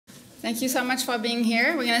Thank you so much for being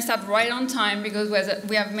here. We're going to start right on time because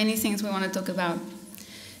we have many things we want to talk about.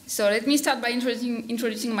 So let me start by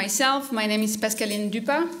introducing myself. My name is Pascaline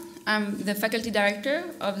Dupas. I'm the faculty director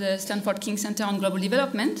of the Stanford King Center on Global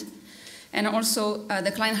Development, and also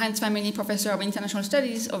the Klein-Heinz Family Professor of International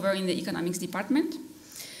Studies over in the Economics Department.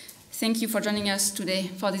 Thank you for joining us today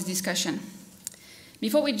for this discussion.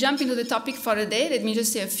 Before we jump into the topic for the day, let me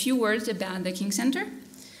just say a few words about the King Center.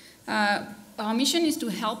 Our mission is to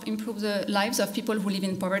help improve the lives of people who live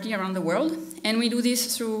in poverty around the world, and we do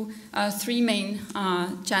this through three main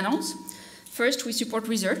channels. First, we support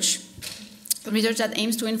research that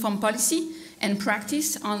aims to inform policy and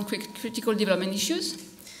practice on critical development issues.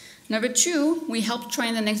 Number two, we help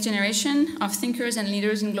train the next generation of thinkers and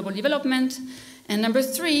leaders in global development. And number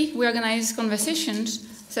three, we organize conversations,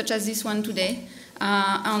 such as this one today,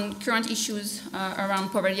 on current issues around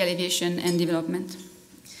poverty alleviation and development.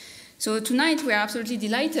 So tonight, we are absolutely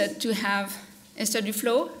delighted to have Esther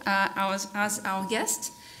Duflo as our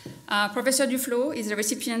guest. Professor Duflo is a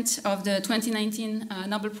recipient of the 2019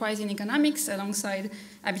 Nobel Prize in Economics alongside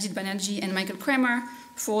Abhijit Banerjee and Michael Kramer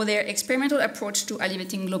for their experimental approach to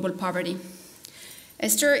alleviating global poverty.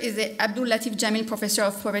 Esther is the Abdul Latif Jamil Professor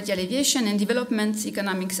of Poverty Alleviation and Development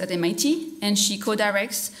Economics at MIT, and she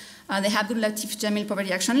co-directs the Abdul Latif Jamil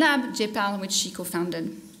Poverty Action Lab, JPAL, which she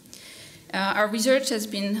co-founded. Our research has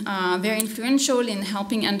been very influential in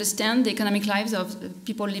helping understand the economic lives of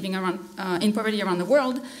people living in poverty around the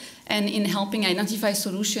world, and in helping identify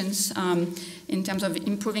solutions in terms of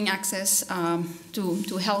improving access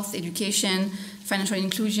to health, education, financial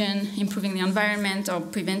inclusion, improving the environment, or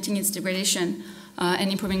preventing its degradation,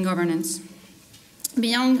 and improving governance.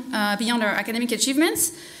 Beyond our academic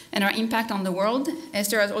achievements and our impact on the world,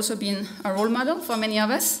 Esther has also been a role model for many of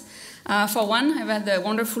us. For one, I've had the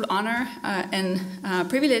wonderful honor and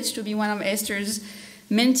privilege to be one of Esther's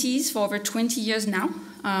mentees for over 20 years now.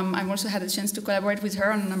 I've also had a chance to collaborate with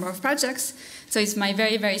her on a number of projects. So it's my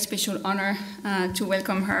very, very special honor to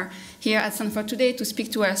welcome her here at Stanford today to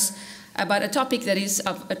speak to us about a topic that is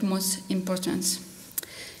of utmost importance.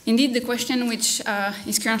 Indeed, the question which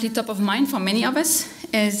is currently top of mind for many of us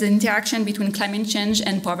is the interaction between climate change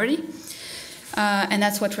and poverty. And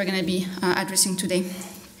that's what we're going to be addressing today.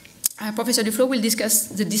 Professor Duflo will discuss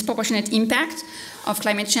the disproportionate impact of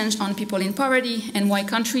climate change on people in poverty and why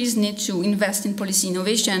countries need to invest in policy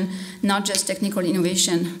innovation, not just technical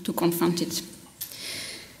innovation, to confront it.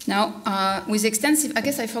 Now, with extensive, I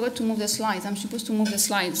guess I forgot to move the slides. I'm supposed to move the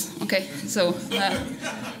slides. Okay, so,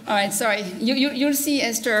 all right, sorry. You'll see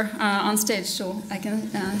Esther on stage, so I can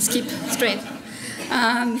skip straight.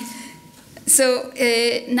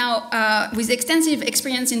 Now, with extensive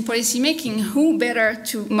experience in policymaking, who better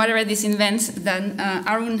to moderate this event than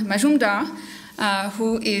Arun Majumdar,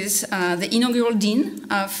 who is the inaugural dean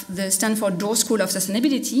of the Stanford Doerr School of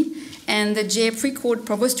Sustainability and the J. Precourt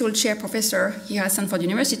Provostial Chair Professor here at Stanford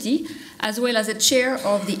University, as well as the chair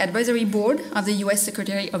of the advisory board of the US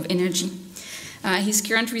Secretary of Energy. His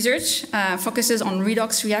current research focuses on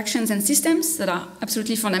redox reactions and systems that are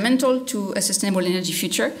absolutely fundamental to a sustainable energy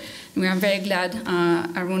future. And we are very glad,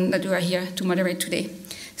 Arun, that you are here to moderate today.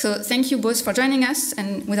 So thank you both for joining us.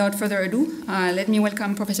 And without further ado, let me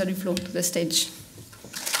welcome Professor Duflo to the stage.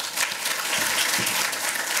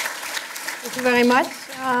 Thank you very much.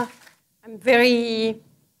 I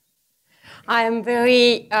am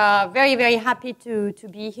very happy to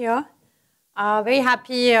be here. Very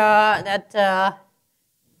happy that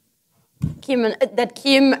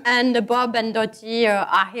Kim and Bob and Dottie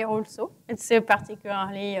are here also. It's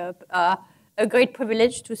particularly a great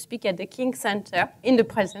privilege to speak at the King Center in the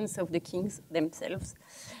presence of the kings themselves.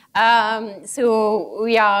 So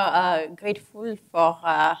we are grateful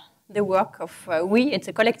for the work of it's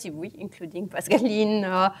a collective we, including Pascaline,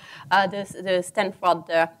 the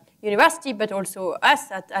Stanford University, but also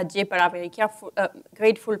us at JPAL are very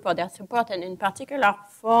grateful for their support, and in particular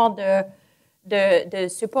for the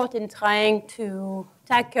support in trying to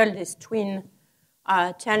tackle these twin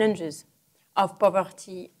challenges of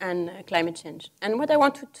poverty and climate change. And what I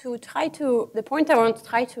want the point I want to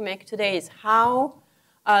try to make today is how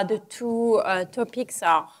the two topics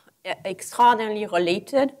are extraordinarily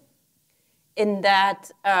related, in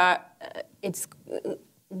that it's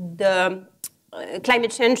the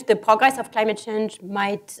climate change, the progress of climate change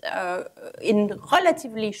might, in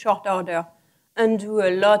relatively short order, undo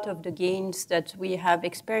a lot of the gains that we have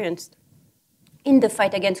experienced in the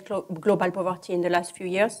fight against global poverty in the last few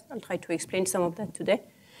years. I'll try to explain some of that today.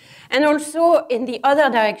 And also in the other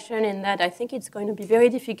direction, in that I think it's going to be very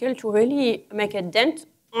difficult to really make a dent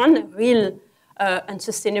on a real and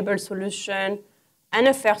sustainable solution and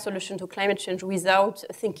a fair solution to climate change without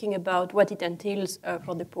thinking about what it entails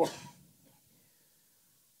for the poor.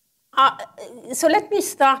 So let me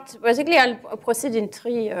start. Basically, I'll proceed in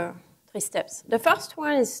three steps. The first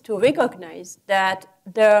one is to recognize that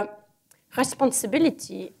the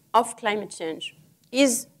responsibility of climate change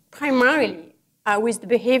is primarily with the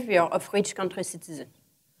behavior of rich country citizens.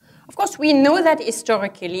 Of course, we know that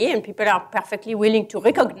historically, and people are perfectly willing to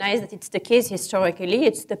recognize that it's the case historically.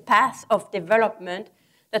 It's the path of development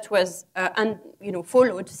that was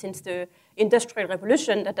followed since the Industrial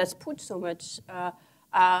Revolution that has put so much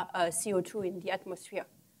CO2 in the atmosphere.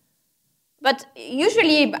 But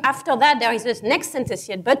usually after that, there is this next sentence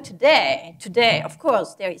yet. But today, of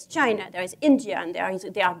course, there is China, there is India, and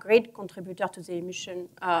they are great contributors to the emission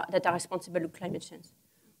that are responsible to climate change,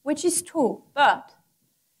 which is true. But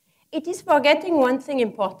it is forgetting one thing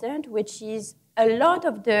important, which is a lot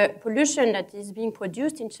of the pollution that is being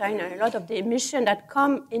produced in China, a lot of the emission that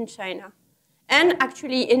come in China, and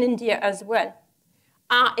actually in India as well,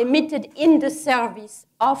 are emitted in the service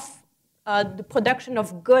of the production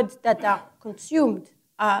of goods that are consumed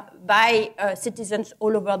by citizens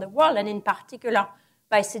all over the world, and in particular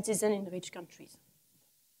by citizens in rich countries.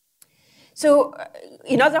 So,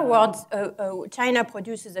 in other words, China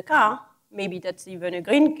produces a car, maybe that's even a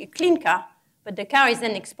clean car, but the car is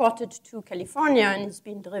then exported to California and is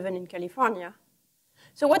being driven in California.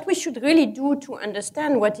 So what we should really do to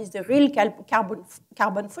understand what is the real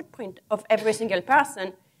carbon footprint of every single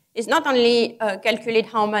person is not only calculate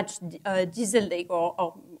how much diesel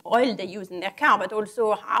or oil they use in their car, but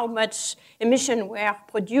also how much emission were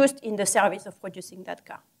produced in the service of producing that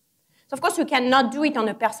car. So of course, you cannot do it on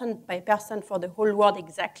a person by person for the whole world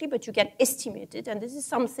exactly, but you can estimate it. And this is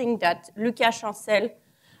something that Lucas Chancel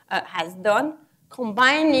has done,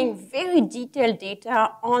 combining very detailed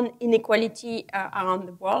data on inequality around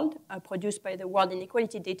the world, produced by the World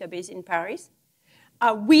Inequality Database in Paris,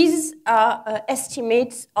 with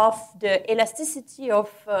estimates of the elasticity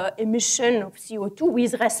of emission of CO2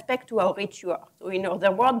 with respect to how rich you are. So in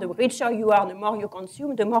other words, the richer you are, the more you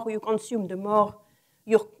consume, the more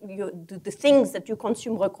the things that you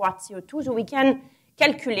consume require CO2. So we can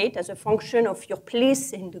calculate as a function of your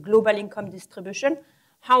place in the global income distribution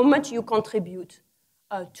how much you contribute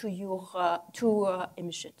to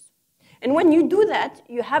emissions. And when you do that,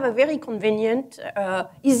 you have a very convenient,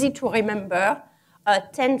 easy to remember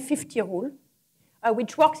 10-50 rule,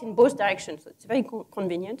 which works in both directions. So it's very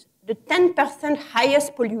convenient. The 10%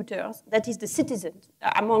 highest polluters, that is the citizens,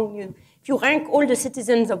 among you, if you rank all the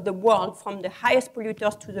citizens of the world from the highest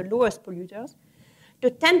polluters to the lowest polluters,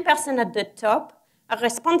 the 10% at the top are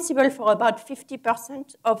responsible for about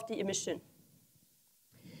 50% of the emission.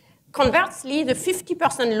 Conversely, the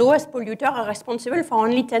 50% lowest polluter are responsible for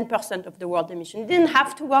only 10% of the world emission. It didn't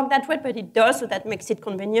have to work that way, but it does, so that makes it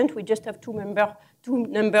convenient. We just have two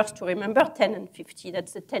numbers to remember, 10 and 50.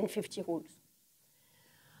 That's the 10-50 rules.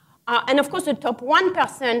 And of course, the top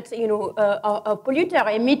 1%, of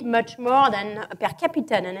polluter emit much more than per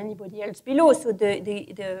capita than anybody else below. So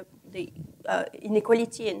the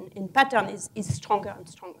inequality in pattern is stronger and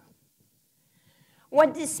stronger.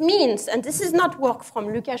 What this means, and this is not work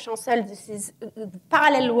from Lucas Chancel, this is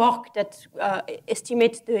parallel work that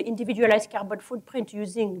estimates the individualized carbon footprint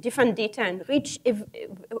using different data and reach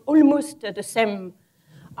almost the same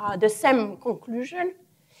conclusion,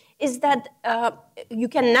 is that you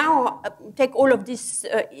can now take all of this,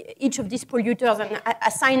 each of these polluters and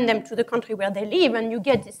assign them to the country where they live, and you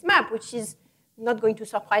get this map, which is not going to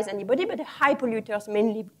surprise anybody, but the high polluters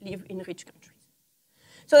mainly live in rich countries.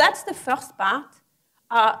 So that's the first part.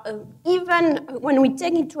 Even when we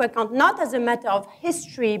take into account, not as a matter of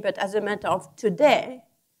history, but as a matter of today,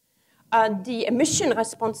 the emissions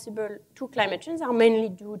responsible to climate change are mainly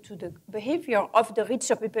due to the behavior of the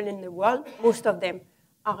richer people in the world. Most of them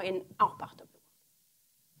are in our part of the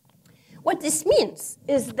world. What this means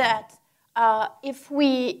is that if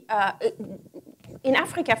we, in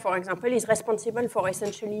Africa, for example, is responsible for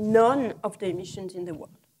essentially none of the emissions in the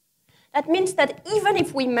world. That means that even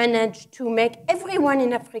if we manage to make everyone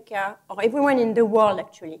in Africa, or everyone in the world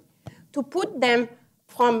actually, to put them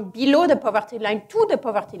from below the poverty line to the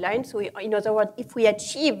poverty line, so in other words, if we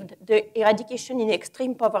achieved the eradication in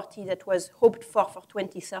extreme poverty that was hoped for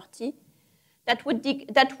 2030, that would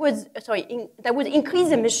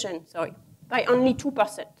increase emissions by only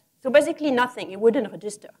 2%. So basically nothing, it wouldn't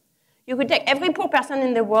register. You could take every poor person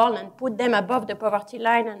in the world and put them above the poverty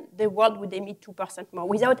line, and the world would emit 2% more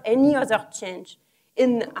without any other change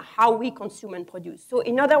in how we consume and produce. So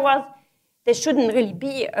in other words, there shouldn't really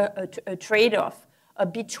be a trade-off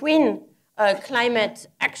between climate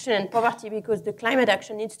action and poverty, because the climate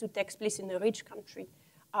action needs to take place in a rich country,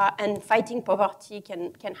 and fighting poverty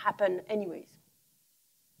can happen anyways.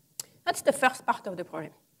 That's the first part of the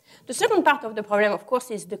problem. The second part of the problem, of course,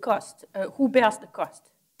 is the cost. Who bears the cost?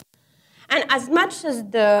 And as much as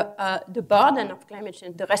the burden of climate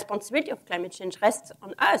change, the responsibility of climate change rests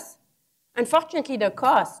on us, unfortunately, the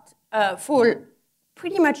cost fall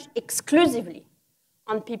pretty much exclusively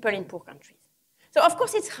on people in poor countries. So, of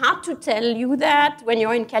course, it's hard to tell you that when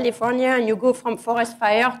you're in California and you go from forest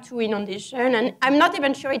fire to inundation. And I'm not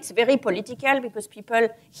even sure it's very political, because people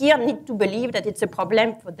here need to believe that it's a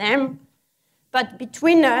problem for them. But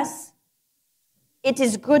between us, it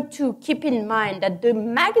is good to keep in mind that the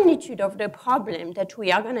magnitude of the problem that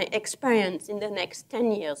we are going to experience in the next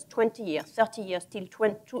 10 years, 20 years, 30 years, till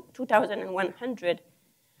 2100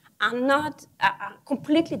 are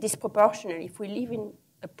completely disproportionate if we live in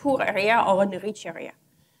a poor area or in a rich area.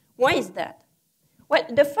 Why is that? Well,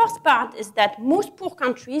 the first part is that most poor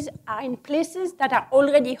countries are in places that are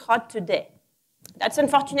already hot today. That's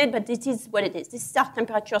unfortunate, but this is what it is. This is our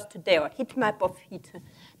temperatures today, or heat map of heat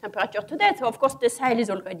temperature today. So, of course, the Sahel is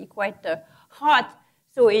already quite hot.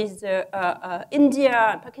 So is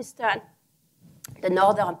India, Pakistan, the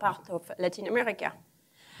northern part of Latin America.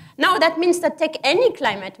 Now, that means that take any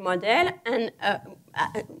climate model and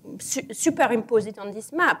superimpose it on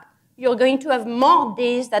this map. You're going to have more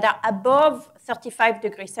days that are above 35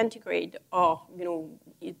 degrees centigrade, or,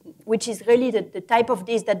 which is really the type of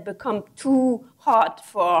days that become too hot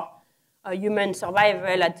for human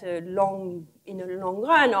survival in a long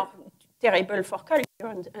run, or terrible for culture,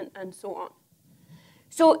 and so on.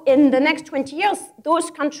 So in the next 20 years,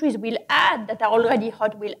 those countries that are already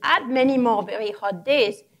hot will add many more very hot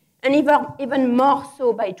days, and even more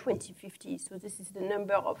so by 2050. So this is the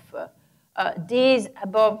number of days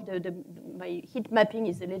above my heat mapping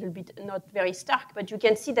is a little bit not very stark, but you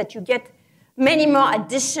can see that you get many more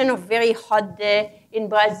addition of very hot days in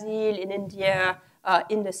Brazil, in India,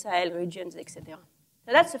 in the Sahel regions, etc.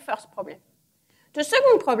 So that's the first problem. The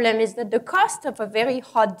second problem is that the cost of a very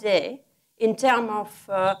hot day in terms of,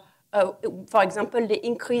 for example, the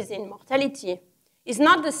increase in mortality is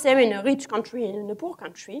not the same in a rich country and in a poor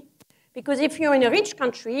country. Because if you're in a rich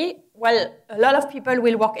country, well, a lot of people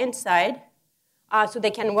will work inside, so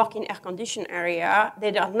they can work in air-conditioned area.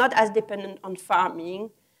 They are not as dependent on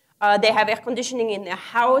farming. They have air conditioning in their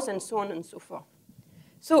house, and so on and so forth.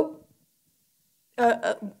 So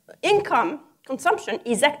consumption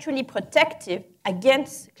is actually protective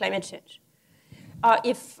against climate change.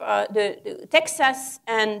 If the Texas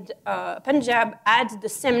and Punjab add the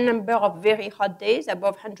same number of very hot days,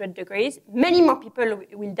 above 100 degrees, many more people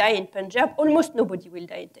will die in Punjab. Almost nobody will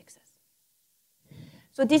die in Texas.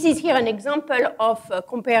 So this is here an example of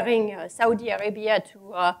comparing Saudi Arabia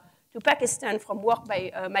to Pakistan from work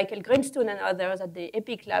by Michael Greenstone and others at the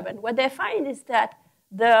EPIC lab. And what they find is that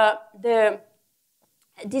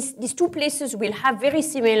these two places will have very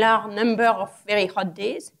similar number of very hot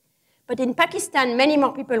days. But in Pakistan, many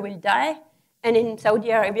more people will die, and in Saudi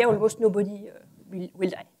Arabia, almost nobody will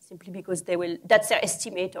die, simply because that's their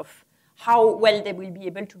estimate of how well they will be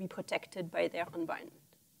able to be protected by their environment.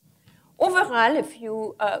 Overall, if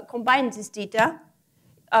you combine this data,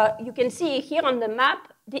 you can see here on the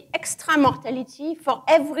map the extra mortality for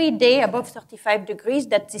every day above 35 degrees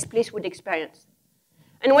that this place would experience.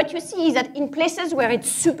 And what you see is that in places where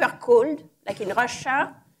it's super cold, like in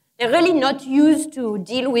Russia, they're really not used to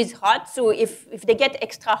deal with hot. So if they get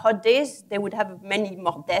extra hot days, they would have many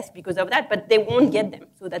more deaths because of that, but they won't get them,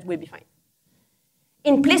 so that will be fine.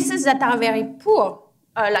 In places that are very poor,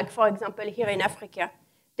 like for example here in Africa,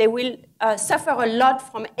 they will suffer a lot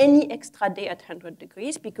from any extra day at 100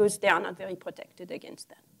 degrees because they are not very protected against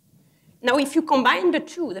that. Now, if you combine the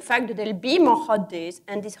two, the fact that there will be more hot days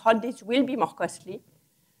and these hot days will be more costly,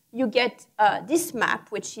 you get this map,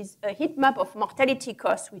 which is a heat map of mortality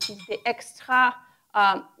costs, which is the extra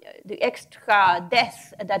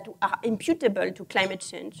deaths that are imputable to climate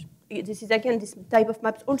change. This is, again, this type of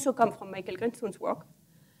maps also come from Michael Greenstone's work.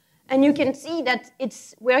 And you can see that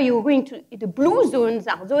it's where you're going to, the blue zones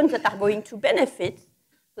are zones that are going to benefit.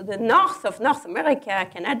 So the north of North America,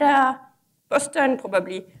 Canada, Boston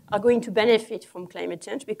probably are going to benefit from climate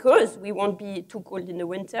change because we won't be too cold in the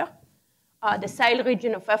winter. The Sahel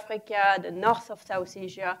region of Africa, the north of South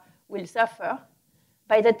Asia will suffer.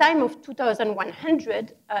 By the time of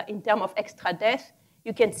 2100, in terms of extra death,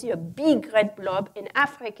 you can see a big red blob in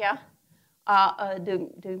Africa.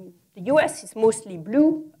 The US is mostly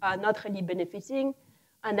blue, not really benefiting.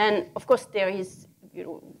 And then, of course, there is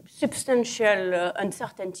substantial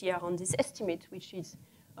uncertainty around this estimate, which is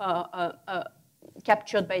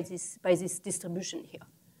captured by this distribution here.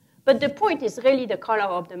 But the point is really the color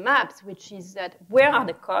of the maps, which is that where are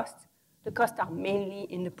the costs? The costs are mainly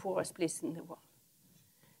in the poorest place in the world.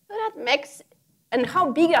 So that makes, and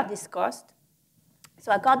how big are these costs?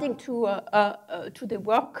 So according to the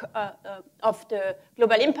work of the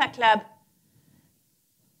Global Impact Lab,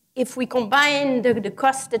 if we combine the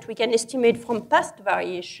costs that we can estimate from past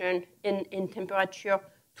variation in temperature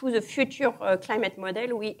to the future climate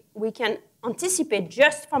model, we can anticipate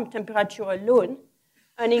just from temperature alone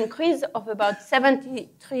an increase of about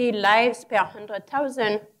 73 lives per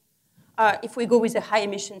 100,000 if we go with a high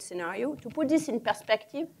emission scenario. To put this in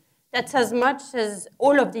perspective, that's as much as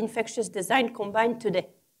all of the infectious disease combined today.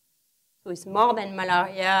 So it's more than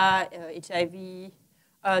malaria, HIV,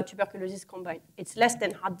 tuberculosis combined. It's less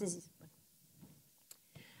than heart disease.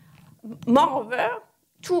 Moreover,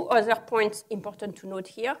 two other points important to note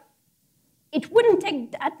here. It wouldn't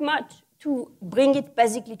take that much to bring it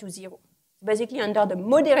basically to zero. Basically, under the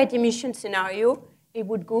moderate emission scenario, it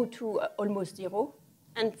would go to almost zero.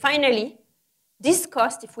 And finally, these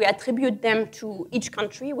costs, if we attribute them to each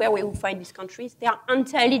country, where we will find these countries, they are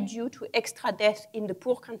entirely due to extra deaths in the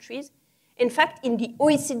poor countries. In fact, in the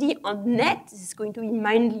OECD on net, this is going to be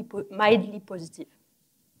mildly positive.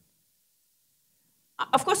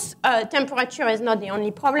 Of course, temperature is not the only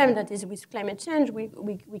problem that is with climate change.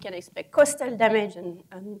 We can expect coastal damage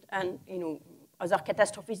and you know, other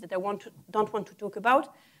catastrophes that I don't want to talk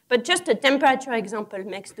about. But just a temperature example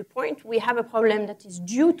makes the point. We have a problem that is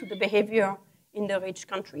due to the behavior in the rich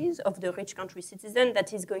countries, of the rich country citizen,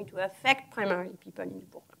 that is going to affect primarily people in the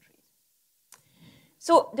poor countries.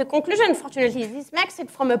 So the conclusion, unfortunately, is this makes it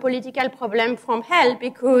from a political problem from hell,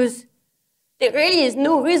 because there really is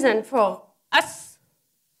no reason for us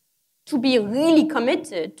to be really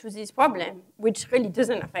committed to this problem, which really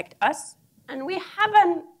doesn't affect us. And we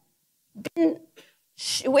haven't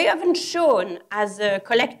shown, as a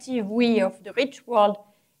collective we of the rich world,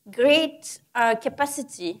 great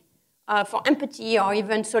capacity for empathy or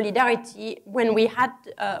even solidarity when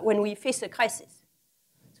we face a crisis.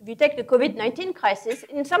 So if you take the COVID-19 crisis,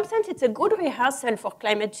 in some sense, it's a good rehearsal for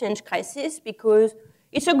climate change crisis because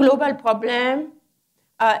it's a global problem.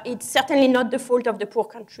 It's certainly not the fault of the poor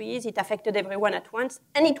countries. It affected everyone at once,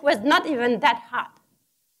 and it was not even that hard.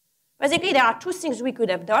 Basically, there are two things we could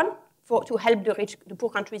have done to help the poor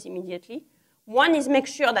countries immediately. One is make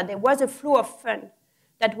sure that there was a flow of funds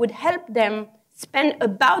that would help them spend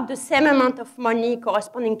about the same amount of money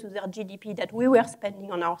corresponding to their GDP that we were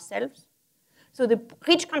spending on ourselves. So the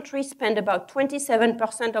rich countries spend about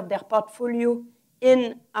 27% of their portfolio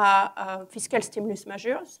in fiscal stimulus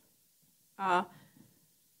measures.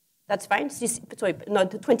 That's fine.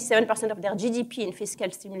 Not 27% of their GDP in fiscal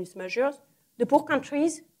stimulus measures. The poor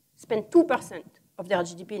countries spend 2% of their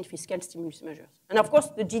GDP in fiscal stimulus measures. And of course,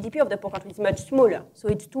 the GDP of the poor country is much smaller. So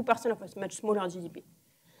it's 2% of a much smaller GDP.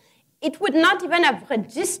 It would not even have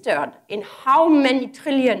registered in how many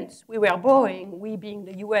trillions we were borrowing, we being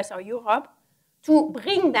the US or Europe, to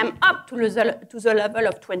bring them up to the level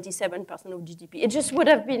of 27% of GDP. It just would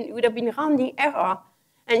have been rounding error.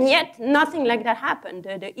 And yet, nothing like that happened.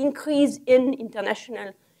 The increase in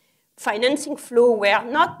international financing flow were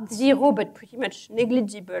not zero, but pretty much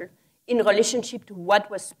negligible in relationship to what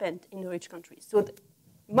was spent in the rich countries. So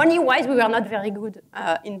money-wise, we were not very good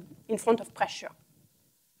in front of pressure.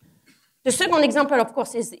 The second example, of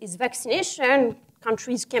course, is vaccination.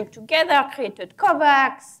 Countries came together, created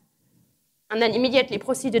COVAX, and then immediately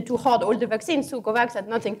proceeded to hoard all the vaccines, so COVAX had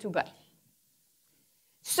nothing to buy.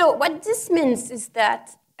 So what this means is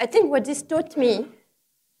that, I think what this taught me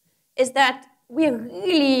is that we're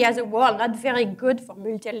really, as a world, not very good for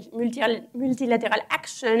multilateral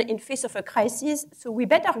action in face of a crisis, so we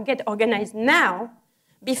better get organized now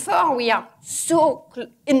before we are so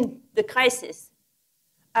in the crisis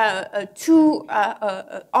to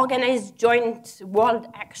organize joint world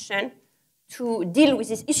action to deal with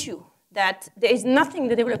this issue, that there is nothing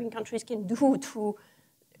the developing countries can do to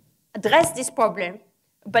address this problem,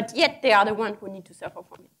 but yet they are the ones who need to suffer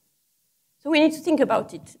from it. So we need to think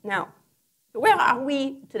about it now. So where are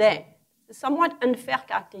we today? It's a somewhat unfair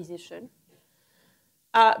characterization.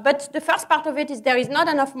 But the first part of it is there is not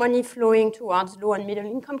enough money flowing towards low and middle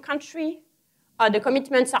income countries. The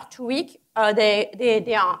commitments are too weak.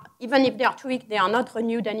 They are, even if they are too weak, they are not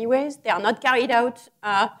renewed anyways. They are not carried out.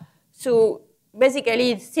 So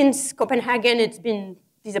basically, since Copenhagen, it's been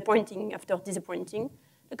disappointing after disappointing.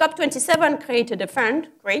 The COP27 created a fund,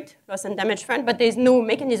 great, loss and damage fund, but there's no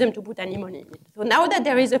mechanism to put any money in it. So now that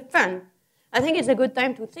there is a fund, I think it's a good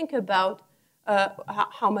time to think about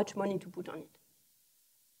how much money to put on it.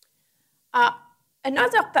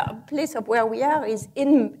 Another place of where we are is,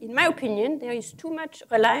 in my opinion, there is too much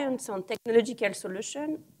reliance on technological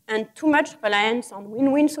solution and too much reliance on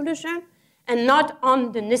win-win solution, and not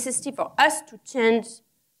on the necessity for us to change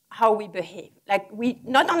how we behave. Like, we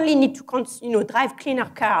not only need to drive cleaner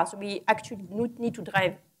cars, we actually need to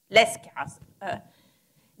drive less cars.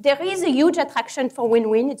 There is a huge attraction for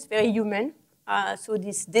win-win. It's very human. So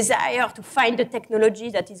this desire to find a technology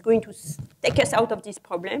that is going to take us out of this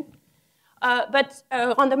problem. But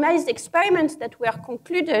randomized experiments that were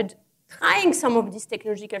concluded trying some of these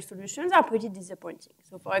technological solutions are pretty disappointing.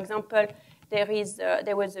 So, for example, there was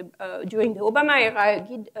during the Obama era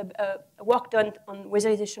work done on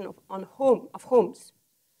weatherization of homes,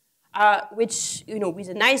 which, with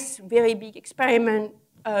a nice, very big experiment,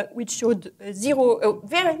 which showed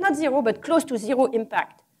not zero, but close to zero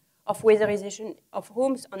impact of weatherization of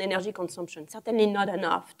homes on energy consumption. Certainly not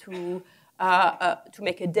enough to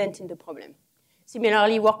make a dent in the problem.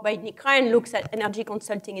 Similarly, work by Nick Ryan looks at energy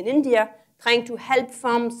consulting in India, trying to help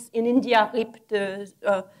firms in India reap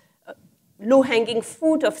the low-hanging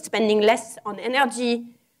fruit of spending less on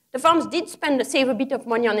energy. The firms did save a bit of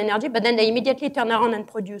money on energy, but then they immediately turn around and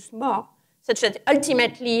produce more, such that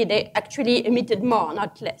ultimately they actually emitted more,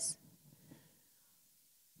 not less.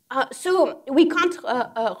 So we can't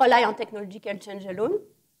rely on technological change alone.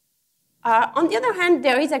 On the other hand,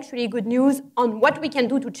 there is actually good news on what we can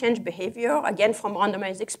do to change behavior, again, from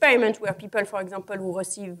randomized experiments where people, for example, who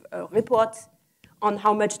receive reports on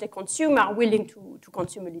how much they consume are willing to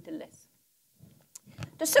consume a little less.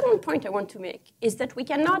 The second point I want to make is that we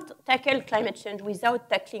cannot tackle climate change without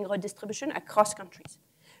tackling redistribution across countries.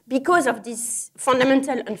 Because of this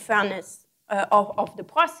fundamental unfairness of the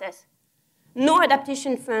process, no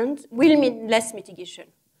adaptation fund will mean less mitigation.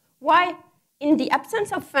 Why? In the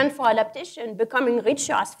absence of fund for adaptation, becoming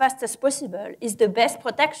richer as fast as possible is the best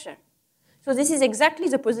protection. So this is exactly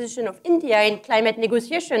the position of India in climate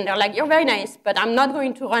negotiation. They're like, you're very nice, but I'm not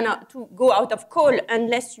going to go out of coal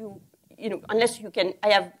unless I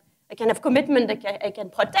can have commitment that I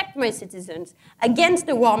can protect my citizens against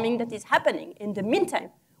the warming that is happening. In the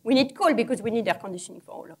meantime, we need coal because we need air conditioning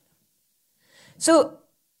for all of them. So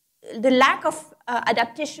the lack of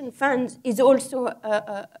adaptation funds is also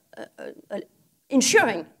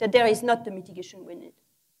ensuring that there is not the mitigation we need.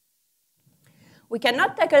 We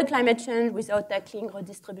cannot tackle climate change without tackling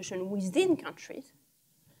redistribution within countries.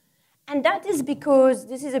 And that is because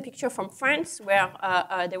this is a picture from France where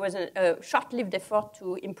there was a short-lived effort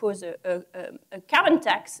to impose a carbon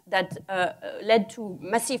tax that led to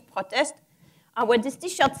massive protest. What this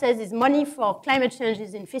T-shirt says is money for climate change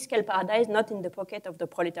is in fiscal paradise, not in the pocket of the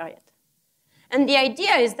proletariat. And the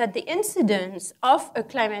idea is that the incidence of a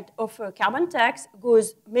carbon tax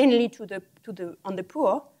goes mainly on the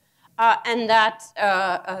poor, and that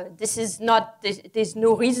there's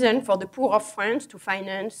no reason for the poor of France to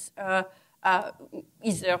finance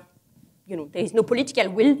either. There is no political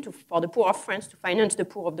will for the poor of France to finance the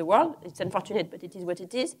poor of the world. It's unfortunate, but it is what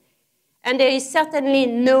it is. And there is certainly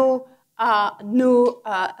no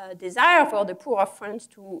desire for the poor of France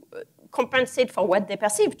to compensate for what they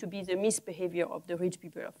perceive to be the misbehavior of the rich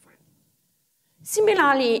people of France.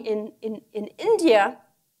 Similarly, in India,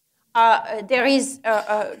 there is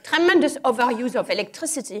a tremendous overuse of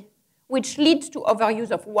electricity, which leads to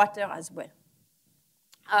overuse of water as well.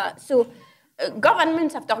 So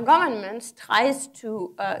governments after governments tries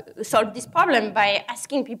to solve this problem by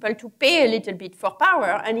asking people to pay a little bit for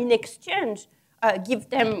power, and in exchange, give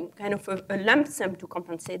them kind of a lump sum to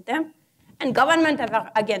compensate them. And government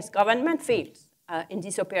against government fails in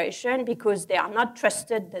this operation because they are not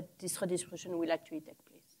trusted that this redistribution will actually take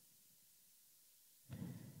place.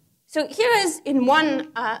 So here is, in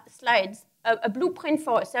one slide, a blueprint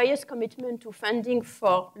for a serious commitment to funding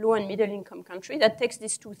for low and middle income countries that takes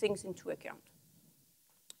these two things into account.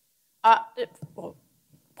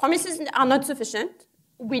 Promises are not sufficient.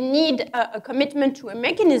 We need a commitment to a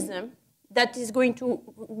mechanism that is going to,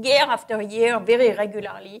 year after year, very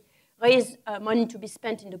regularly, raise money to be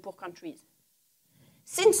spent in the poor countries.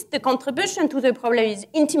 Since the contribution to the problem is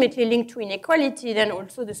intimately linked to inequality, then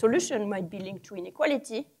also the solution might be linked to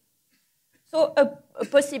inequality. So a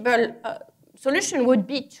possible solution would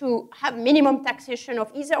be to have minimum taxation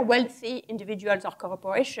of either wealthy individuals or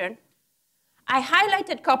corporations. I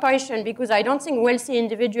highlighted corporation because I don't think wealthy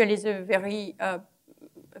individual is a very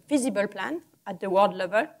feasible plan at the world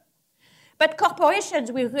level. But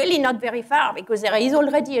corporations will really not very far because there is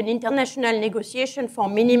already an international negotiation for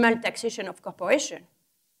minimal taxation of corporation.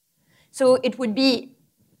 So it would be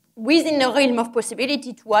within the realm of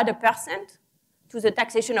possibility to add 1% to the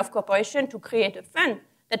taxation of corporation to create a fund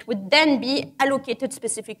that would then be allocated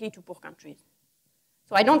specifically to poor countries.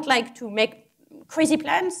 So I don't like to make crazy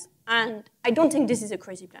plans, and I don't think this is a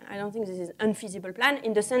crazy plan. I don't think this is an unfeasible plan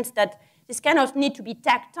in the sense that this kind of need to be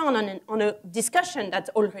tacked on a discussion that's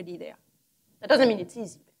already there. That doesn't mean it's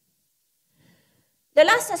easy. The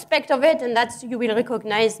last aspect of it, and that's you will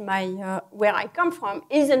recognize where I come from,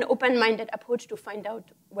 is an open-minded approach to find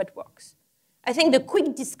out what works. I think the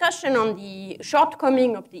quick discussion on the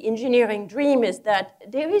shortcoming of the engineering dream is that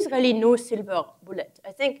there is really no silver bullet.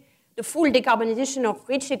 I think the full decarbonization of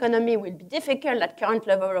rich economy will be difficult at current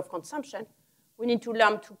level of consumption. We need to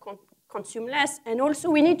learn to consume less, and also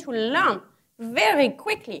we need to learn very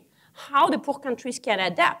quickly how the poor countries can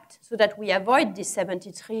adapt so that we avoid this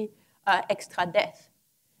 73 extra deaths.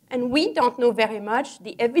 And we don't know very much.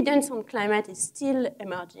 The evidence on climate is still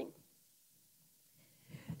emerging.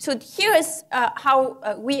 So here is how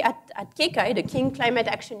we at KKI, the King Climate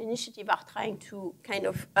Action Initiative, are trying to kind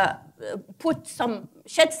of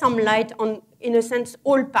shed some light on, in a sense,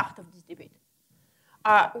 all part of this debate.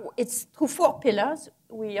 It's through 4 pillars.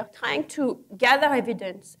 We are trying to gather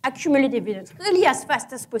evidence, accumulate evidence, really as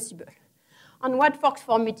fast as possible on what works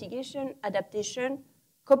for mitigation, adaptation,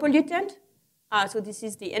 co-pollutant. So this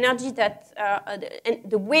is the energy that,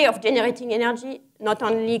 the way of generating energy not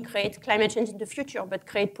only create climate change in the future, but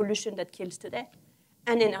create pollution that kills today,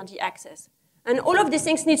 and energy access. And all of these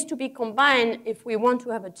things needs to be combined if we want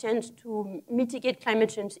to have a chance to mitigate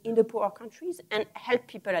climate change in the poorer countries and help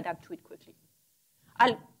people adapt to it quickly.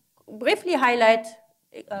 I'll briefly highlight,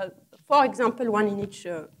 for example, one in each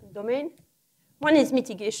domain. One is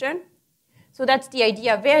mitigation. So that's the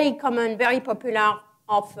idea, very common, very popular,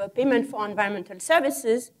 of payment for environmental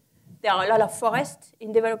services. There are a lot of forests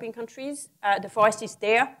in developing countries. The forest is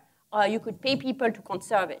there. You could pay people to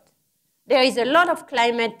conserve it. There is a lot of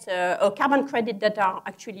climate or carbon credit that are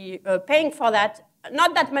actually paying for that.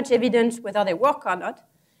 Not that much evidence whether they work or not.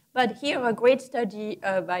 But here, a great study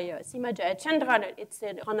by Seema Jayachandran, it's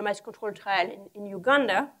a randomized control trial in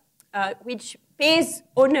Uganda, which pays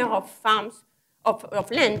owner of farms,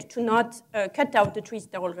 of land, to not cut out the trees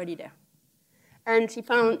that are already there. And she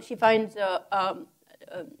finds an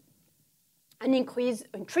increase,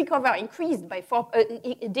 in tree cover increased by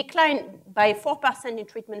decline by 4% in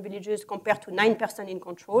treatment villages compared to 9% in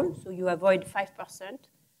control, so you avoid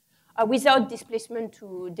 5%, without displacement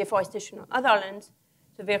to deforestation on other lands.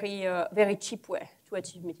 It's a very cheap way to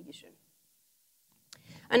achieve mitigation.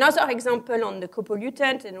 Another example on the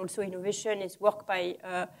co-pollutant and also innovation is work by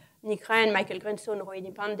Nick Ryan, Michael Grenson,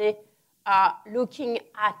 Rohini Pandey, looking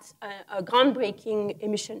at a groundbreaking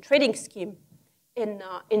emission trading scheme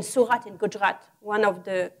in Surat in Gujarat, one of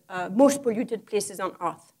the most polluted places on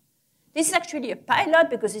Earth. This is actually a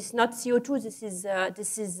pilot because it's not CO2.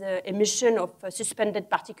 This is emission of suspended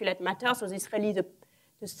particulate matter. So this is really the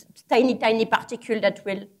tiny particle that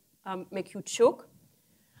will make you choke.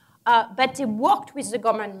 But they worked with the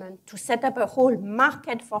government to set up a whole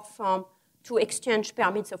market for farm to exchange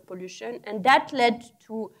permits of pollution, and that led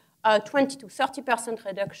to 20 to 30%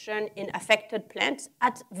 reduction in affected plants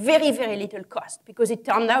at very, very little cost, because it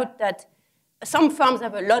turned out that some farms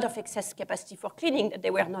have a lot of excess capacity for cleaning that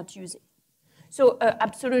they were not using. So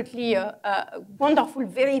absolutely a wonderful,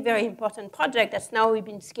 very, very important project that's now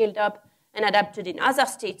been scaled up and adapted in other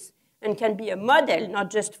states and can be a model,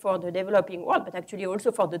 not just for the developing world, but actually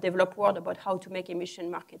also for the developed world about how to make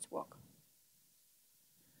emission markets work.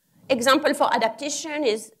 Example for adaptation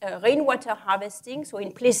is rainwater harvesting. So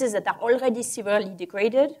in places that are already severely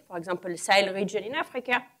degraded, for example, the Sahel region in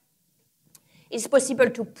Africa, it's possible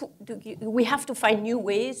we have to find new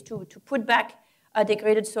ways to put back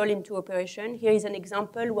degraded soil into operation. Here is an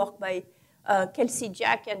example, work by Kelsey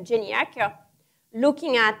Jack and Jenny Acker,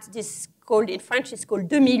 looking at this called, in French, it's called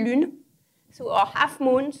demi-lune, so or half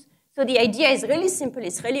moons. So the idea is really simple.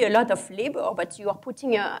 It's really a lot of labor, but you are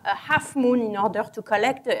putting a half moon in order to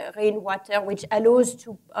collect the rainwater, which allows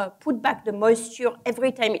to put back the moisture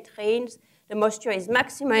every time it rains. The moisture is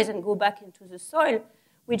maximized and go back into the soil,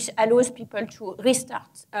 which allows people to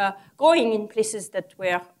restart growing in places that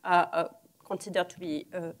were considered to be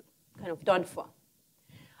kind of done for.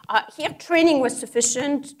 Here, training was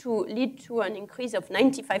sufficient to lead to an increase of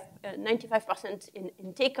 95%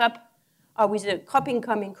 in take-up, with a crop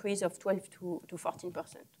income increase of 12 to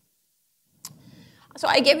 14%. So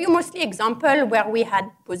I gave you mostly examples where we had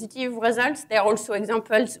positive results. There are also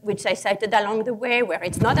examples which I cited along the way where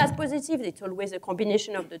it's not as positive. It's always a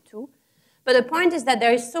combination of the two. But the point is that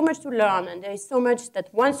there is so much to learn, and there is so much that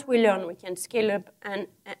once we learn, we can scale up and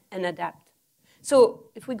adapt. So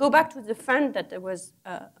if we go back to the fund that I was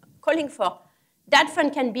calling for, that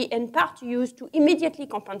fund can be in part used to immediately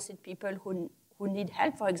compensate people who need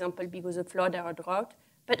help, for example, because of flood or a drought,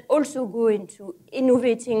 but also go into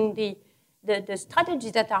innovating the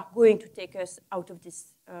strategies that are going to take us out of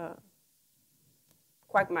this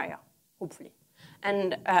quagmire, hopefully,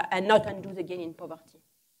 and not undo the gain in poverty.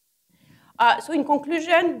 So in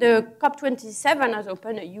conclusion, the COP27 has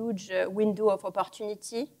opened a huge window of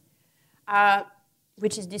opportunity,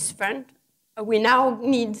 which is this fund. We now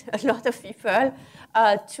need a lot of people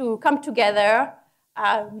to come together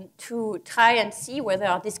to try and see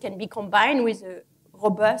whether this can be combined with a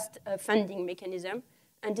robust funding mechanism.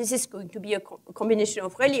 And this is going to be a combination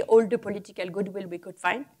of really all the political goodwill we could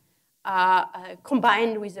find,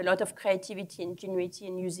 combined with a lot of creativity and ingenuity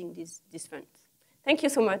in using these funds. Thank you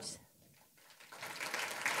so much.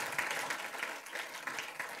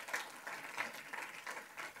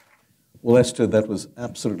 Well, Esther, that was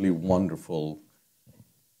absolutely wonderful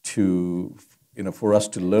for us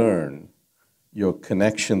to learn your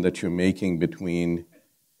connection that you're making between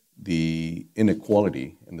the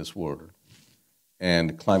inequality in this world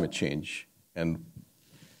and climate change. And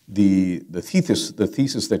the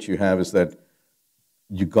thesis that you have is that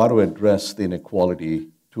you got to address the inequality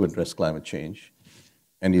to address climate change.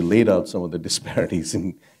 And you laid out some of the disparities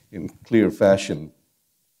in clear fashion.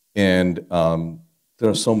 And there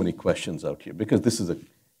are so many questions out here because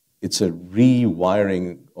it's a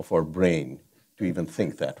rewiring of our brain to even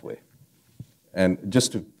think that way. And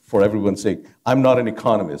just for everyone's sake, I'm not an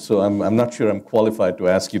economist, so I'm not sure I'm qualified to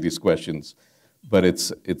ask you these questions, but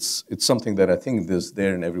it's something that I think is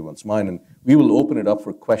there in everyone's mind. And we will open it up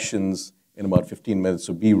for questions in about 15 minutes,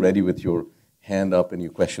 so be ready with your hand up and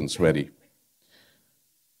your questions ready.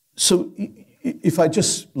 So if I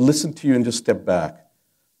just listen to you and just step back,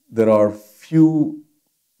 there are few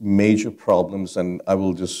major problems, and I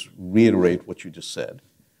will just reiterate what you just said.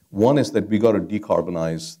 One is that we got to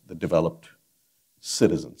decarbonize the developed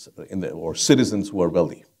citizens, or citizens who are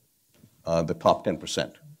wealthy, the top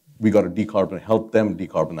 10%. We got to decarbonize, help them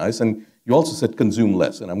decarbonize. And you also said consume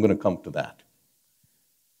less, and I'm going to come to that.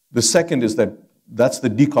 The second is that's the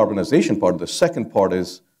decarbonization part. The second part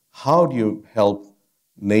is how do you help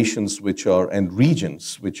nations and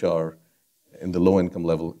regions which are in the low income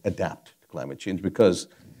level adapt to climate change? Because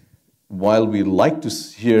while we like to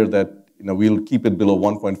hear that we'll keep it below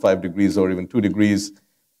 1.5 degrees or even 2 degrees,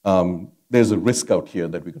 there's a risk out here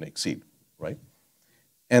that we're going to exceed, right?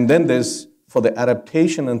 And then there's, for the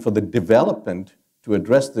adaptation and for the development to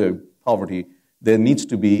address the poverty, there needs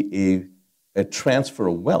to be a transfer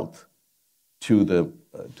of wealth to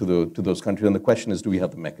those countries. And the question is, do we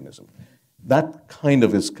have the mechanism? That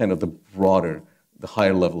is the broader, the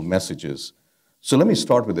higher level messages. So let me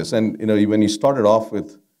start with this. And when you started off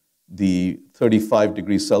with the 35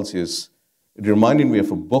 degrees Celsius, it reminded me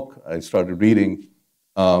of a book I started reading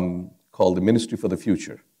called The Ministry for the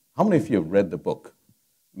Future. How many of you have read the book,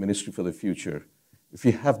 Ministry for the Future? If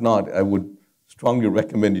you have not, I would strongly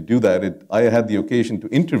recommend you do that. I had the occasion to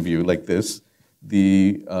interview, like this,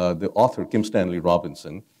 the author, Kim Stanley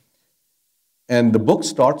Robinson. And the book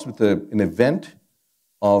starts with an event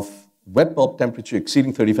of wet bulb temperature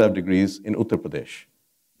exceeding 35 degrees in Uttar Pradesh,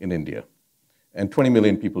 in India. And 20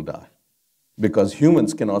 million people die because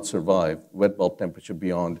humans cannot survive wet bulb temperature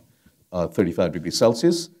beyond 35 degrees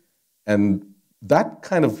Celsius. And that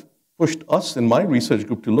kind of pushed us in my research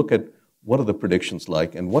group to look at what are the predictions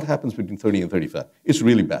like and what happens between 30 and 35. It's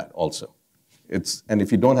really bad also. And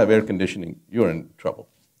if you don't have air conditioning, you're in trouble.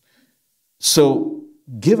 So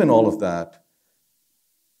given all of that,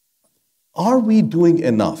 are we doing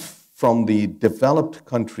enough from the developed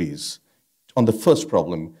countries on the first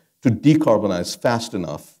problem to decarbonize fast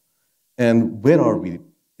enough? And where are we?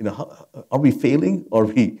 Are we failing? Are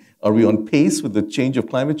we on pace with the change of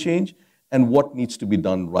climate change? And what needs to be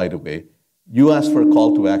done right away? You asked for a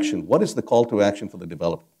call to action. What is the call to action for the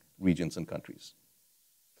developed regions and countries?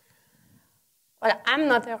 Well, I'm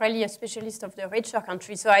not really a specialist of the richer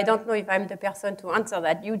countries, so I don't know if I'm the person to answer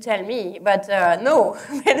that. You tell me. But no,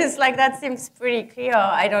 it's like that seems pretty clear.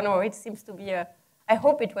 I don't know. It seems to be I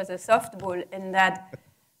hope it was a softball in that.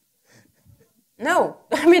 No,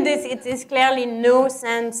 I mean, it is clearly no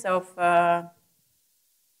sense of. There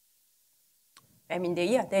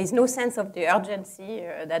is no sense of the urgency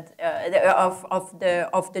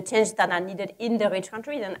of the change that are needed in the rich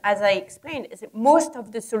countries. And as I explained, most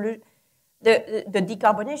of the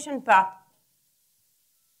decarbonation part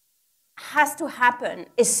has to happen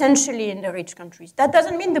essentially in the rich countries. That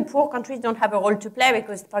doesn't mean the poor countries don't have a role to play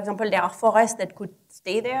because, for example, there are forests that could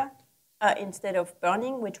stay there instead of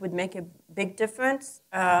burning, which would make a big difference.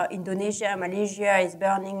 Indonesia, Malaysia is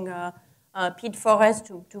burning peat forests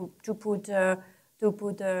to put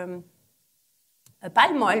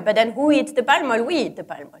palm oil. But then who eats the palm oil? We eat the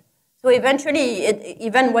palm oil. So eventually,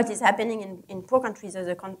 even what is happening in poor countries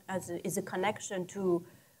is a connection to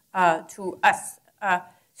us.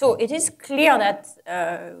 So it is clear that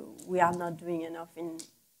we are not doing enough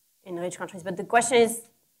in rich countries. But the question is,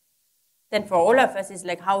 then for all of us, is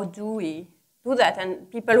like, how do we do that? And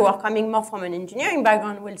people who are coming more from an engineering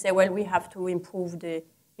background will say, well, we have to improve the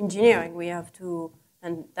engineering. We have to,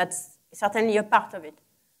 and that's certainly a part of it.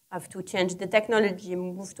 Have to change the technology,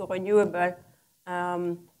 move to renewable,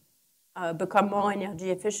 become more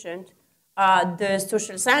energy efficient. The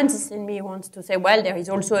social scientist in me wants to say, well, there is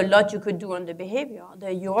also a lot you could do on the behavior.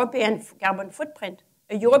 The European carbon footprint,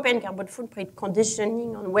 a European carbon footprint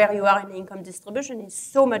conditioning on where you are in the income distribution is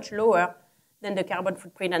so much lower than the carbon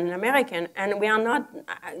footprint in an American. And we are not,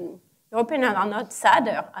 Europeans are not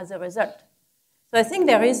sadder as a result. So I think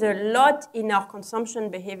there is a lot in our consumption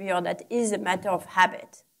behavior that is a matter of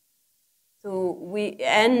habit.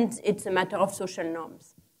 And it's a matter of social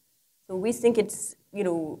norms. So we think it's,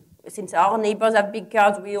 since our neighbors have big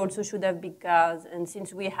cars, we also should have big cars. And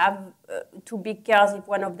since we have 2 big cars, if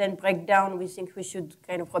one of them breaks down, we think we should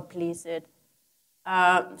kind of replace it.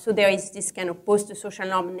 So there is this kind of post-social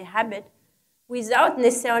norm and habit without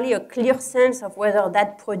necessarily a clear sense of whether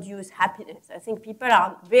that produces happiness. I think people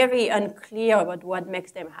are very unclear about what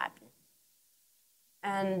makes them happy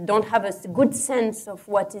and don't have a good sense of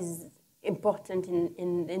what is important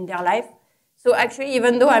in their life. So actually,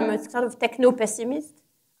 even though I'm a sort of techno-pessimist,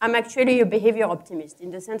 I'm actually a behavior optimist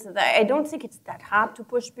in the sense that I don't think it's that hard to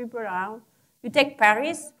push people around. You take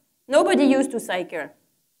Paris, nobody used to cycle.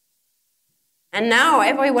 And now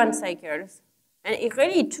everyone cycles. And it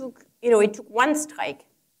really took, it took one strike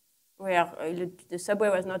where the subway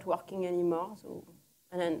was not working anymore. So,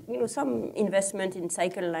 and then, some investment in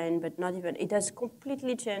cycle line, but not even, it has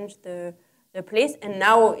completely changed the place, and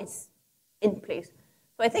now it's in place.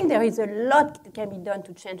 So I think there is a lot that can be done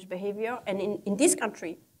to change behavior. And in this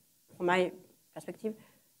country, from my perspective,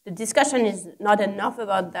 the discussion is not enough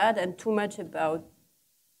about that and too much about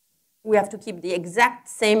we have to keep the exact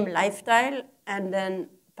same lifestyle and then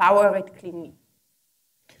power it cleanly.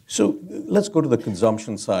 So let's go to the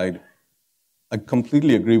consumption side. I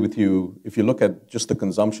completely agree with you. If you look at just the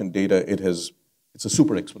consumption data, it's a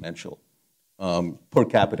super exponential per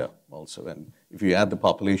capita also. And if you add the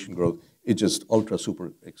population growth, it's just ultra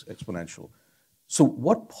super exponential. So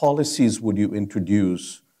what policies would you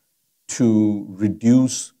introduce to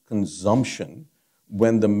reduce consumption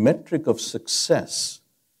when the metric of success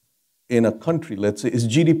in a country, let's say, is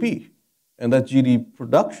GDP? And that's GDP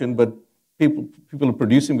production, but people are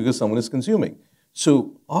producing because someone is consuming.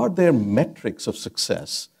 So are there metrics of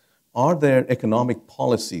success? Are there economic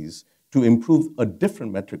policies to improve a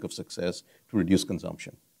different metric of success to reduce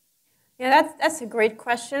consumption? Yeah, that's a great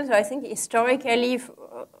question. So I think historically,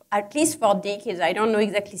 at least for decades, I don't know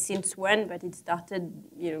exactly since when, but it started,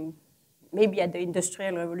 maybe at the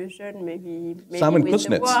Industrial Revolution, maybe Simon with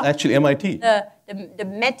the war. Kuznets, actually MIT. The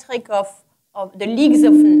metric of the leagues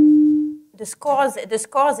of the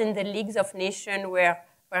scores in the leagues of nations were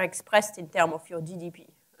expressed in terms of your GDP,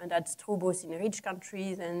 and that's true both in rich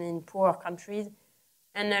countries and in poor countries.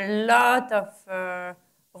 And a lot of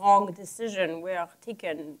wrong decisions were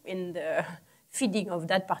taken in the feeding of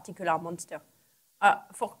that particular monster.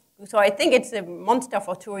 So I think it's a monster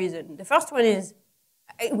for 2 reasons. The first one is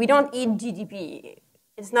we don't eat GDP.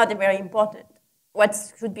 It's not very important. What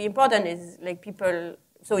should be important is like people.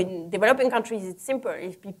 So in developing countries, it's simple.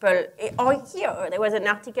 If people, or here, there was an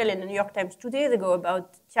article in the New York Times 2 days ago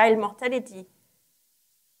about child mortality.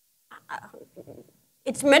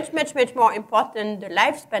 It's much, much, much more important the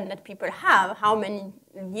lifespan that people have, how many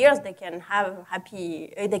years they can have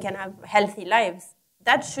healthy lives.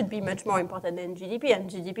 That should be much more important than GDP, and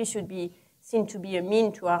GDP should be seen to be a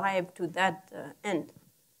mean to arrive to that end.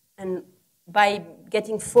 And by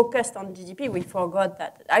getting focused on GDP, we forgot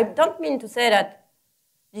that. I don't mean to say that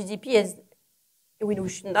GDP is, we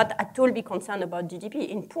should not at all be concerned about GDP.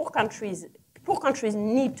 In poor countries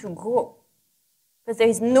need to grow. Because there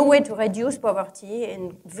is no way to reduce poverty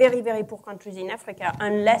in very, very poor countries in Africa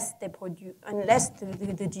unless the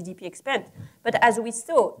GDP expands. But as we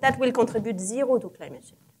saw, that will contribute zero to climate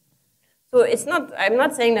change. So I'm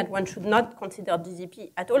not saying that one should not consider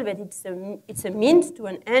GDP at all, but it's a means to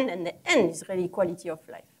an end, and the end is really quality of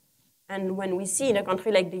life. And when we see in a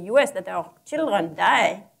country like the US that our children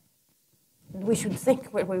die, we should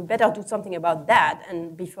think, well, we better do something about that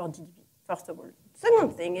and before GDP, first of all.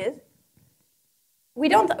 Second thing is, we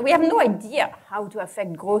have no idea how to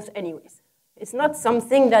affect growth anyways. It's not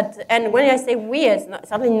something that, and when I say we, it's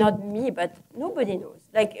certainly not me, but nobody knows.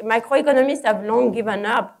 Like macroeconomists have long given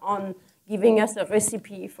up on giving us a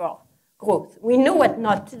recipe for growth. We know what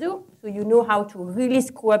not to do, so you know how to really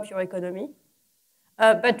screw up your economy.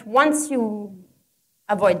 But once you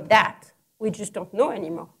avoid that, we just don't know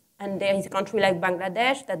anymore. And there is a country like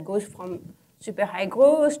Bangladesh that goes from super high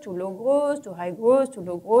growth to low growth to high growth to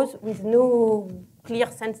low growth with no clear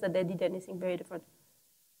sense that they did anything very different.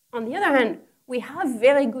 On the other hand, we have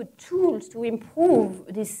very good tools to improve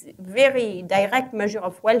this very direct measure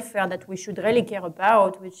of welfare that we should really care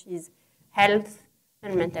about, which is health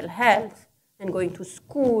and mental health and going to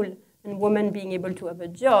school and women being able to have a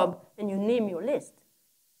job, and you name your list.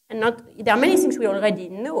 And there are many things we already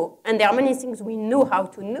know, and there are many things we know how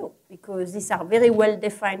to know, because these are very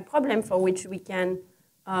well-defined problems for which we can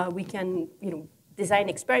design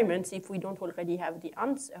experiments if we don't already have the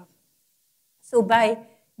answer. So by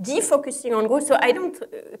defocusing on growth, so I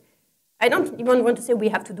don't even want to say we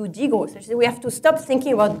have to do degrowth. I say we have to stop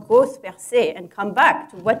thinking about growth per se and come back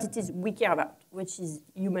to what it is we care about, which is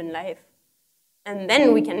human life. And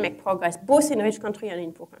then we can make progress, both in rich countries and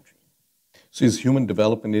in poor countries. So is Human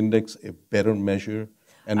Development Index a better measure?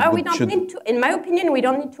 And we don't need to, in my opinion, we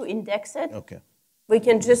don't need to index it. Okay. We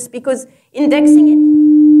can just, because indexing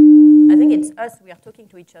it, I think it's us, we are talking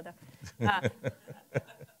to each other.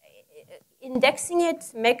 Indexing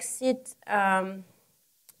it makes it,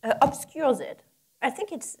 obscures it. I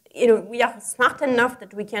think it's, we are smart enough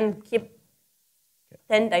that we can keep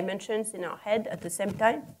 10 dimensions in our head at the same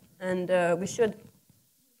time, and we should.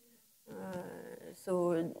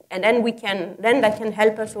 And then that can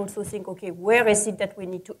help us also think, okay, where is it that we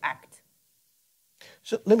need to act?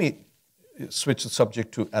 So let me switch the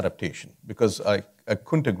subject to adaptation, because I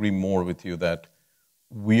couldn't agree more with you that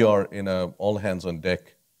we are in an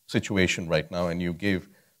all-hands-on-deck situation right now, and you gave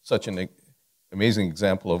such an amazing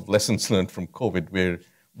example of lessons learned from COVID where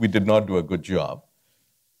we did not do a good job.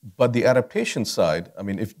 But the adaptation side, I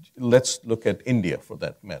mean, let's look at India for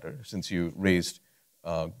that matter, since you raised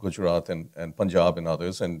Gujarat and Punjab and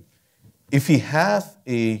others, and if we have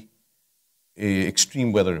a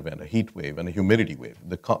extreme weather event, a heat wave and a humidity wave,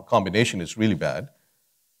 the combination is really bad,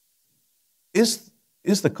 is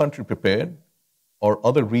the country prepared or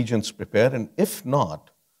other regions prepared? And if not,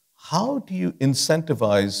 how do you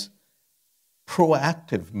incentivize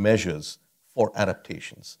proactive measures for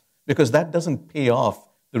adaptations? Because that doesn't pay off.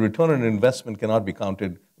 The return on investment cannot be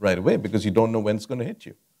counted right away because you don't know when it's going to hit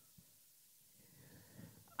you.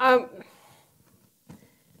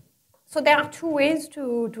 So there are two ways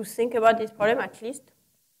to think about this problem, at least.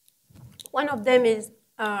 One of them is,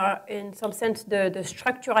 in some sense, the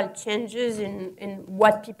structural changes in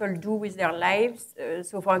what people do with their lives.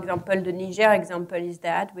 So, for example, the Niger example is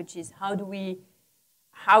that, which is how do we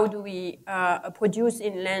produce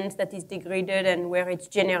in lands that is degraded and where it's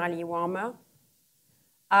generally warmer.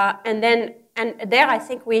 And there I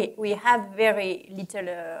think we have very little,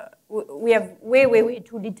 we have way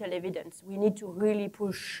too little evidence. We need to really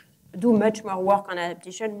do much more work on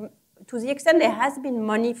adaptation. To the extent there has been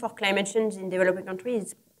money for climate change in developing countries,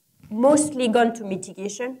 it's mostly gone to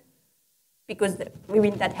mitigation, because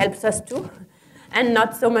that helps us too, and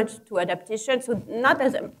not so much to adaptation. So not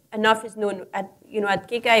as enough is known. At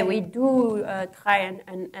KKI, we do try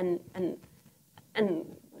and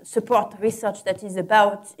support research that is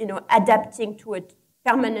about adapting to a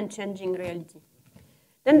permanent changing reality.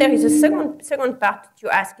 Then there is a second part that you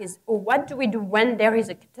ask is, what do we do when there is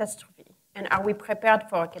a catastrophe? And are we prepared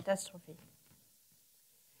for a catastrophe?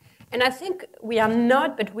 And I think we are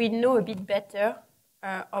not, but we know a bit better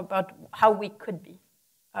about how we could be.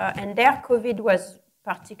 And there COVID was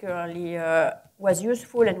particularly was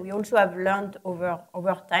useful, and we also have learned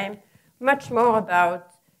over time much more about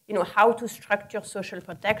how to structure social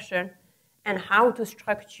protection and how to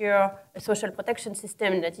structure a social protection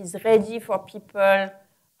system that is ready for people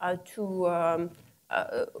who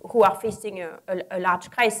are facing a large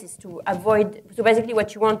crisis, to avoid. So basically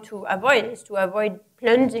what you want to avoid is to avoid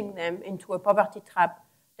plunging them into a poverty trap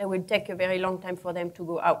that will take a very long time for them to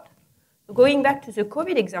go out. So going back to the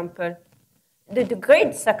COVID example, the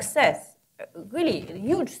great success, really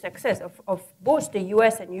huge success of both the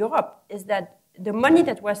US and Europe is that the money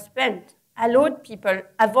that was spent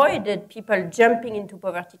avoided people jumping into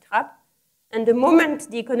poverty trap. And the moment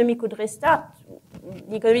the economy could restart,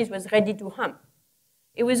 the economy was ready to hum.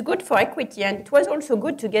 It was good for equity, and it was also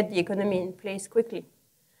good to get the economy in place quickly.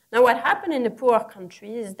 Now, what happened in the poorer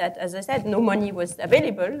countries is that, as I said, no money was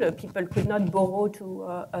available. People could not borrow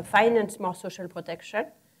to finance more social protection.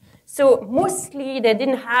 So mostly they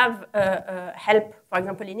didn't have help. For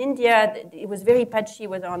example, in India, it was very patchy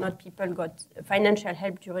whether or not people got financial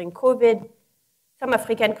help during COVID. Some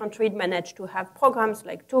African countries managed to have programs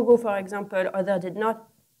like Togo, for example, others did not.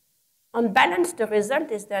 on balance, the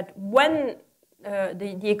result is that when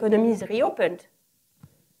the economy is reopened,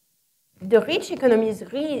 the rich economies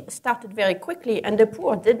restarted very quickly, and the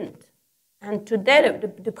poor didn't. And today,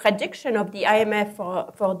 the prediction of the IMF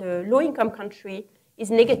for the low-income country is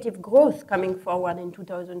negative growth coming forward in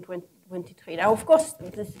 2023. Now, of course,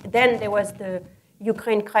 then there was the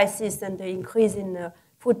Ukraine crisis and the increase in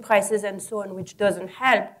food prices and so on, which doesn't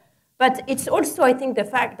help. But it's also, I think, the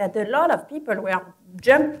fact that a lot of people were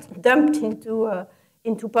dumped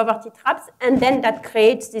into poverty traps, and then that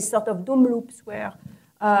creates this sort of doom loops where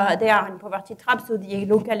they are in poverty traps, so the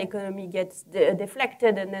local economy gets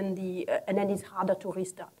deflected, and then it's harder to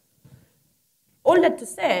restart. All that to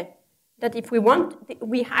say that if we want,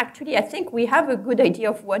 I think we have a good idea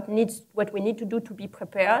of what we need to do to be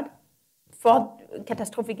prepared for a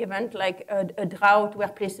catastrophic event like a drought where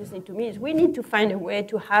places need to meet. We need to find a way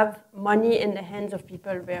to have money in the hands of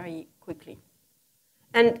people very quickly.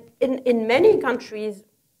 And in many countries,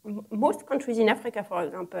 most countries in Africa, for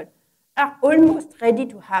example, are almost ready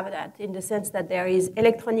to have that, in the sense that there is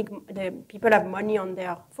people have money on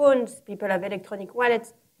their phones, people have electronic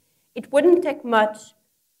wallets. It wouldn't take much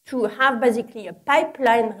to have basically a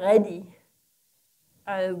pipeline ready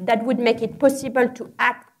that would make it possible to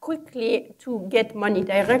act quickly to get money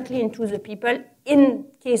directly into the people in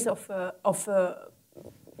case of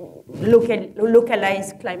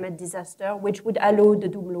localized climate disaster, which would allow the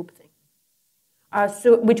doom loop thing.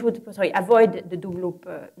 Which would avoid the doom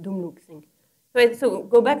loop thing. So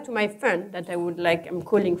go back to my fund that I'm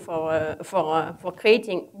calling for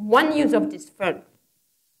creating. One use of this fund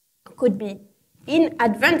could be in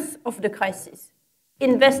advance of the crisis,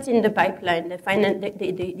 invest in the pipeline,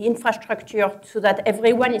 the infrastructure, so that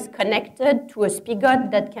everyone is connected to a spigot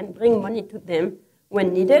that can bring money to them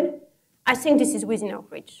when needed. I think this is within our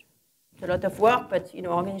reach. It's a lot of work, but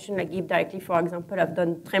organizations like Give Directly, for example, have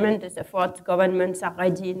done tremendous efforts. Governments are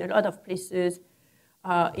ready in a lot of places.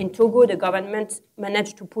 In Togo, the government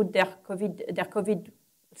managed to put their COVID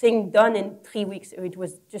thing done in 3 weeks. It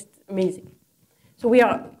was just amazing. So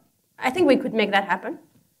I think we could make that happen.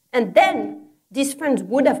 And then these funds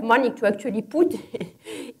would have money to actually put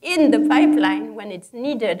in the pipeline when it's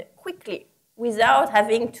needed quickly, without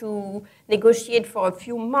having to negotiate for a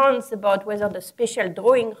few months about whether the special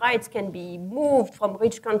drawing rights can be moved from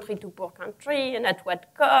rich country to poor country, and at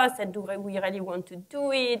what cost, and do we really want to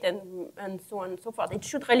do it, and so on and so forth. It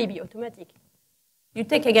should really be automatic. You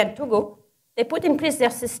take, again, Togo. They put in place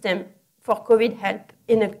their system for COVID help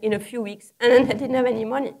in a few weeks, and then they didn't have any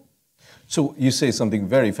money. So you say something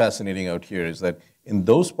very fascinating out here, is that in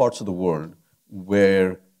those parts of the world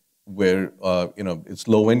where it's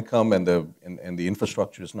low income and the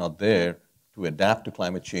infrastructure is not there to adapt to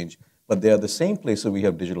climate change, but they are the same place that we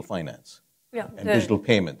have digital finance and digital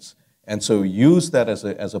payments. And so use that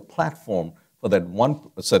as a platform for that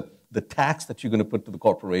so the tax that you're going to put to the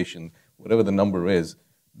corporation, whatever the number is,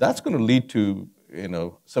 that's going to lead to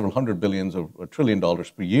several hundred billions or $1 trillion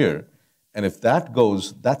per year. And if that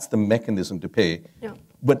goes, that's the mechanism to pay. Yeah.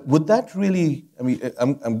 But would that really, this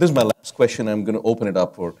is my last question, I'm going to open it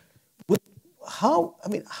up for, how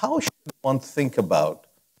should one think about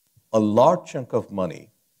a large chunk of money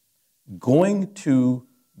going to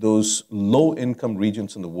those low-income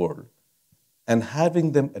regions in the world and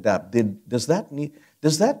having them adapt? Does that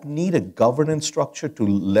need a governance structure to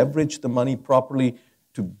leverage the money properly,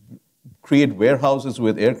 to create warehouses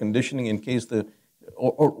with air conditioning in case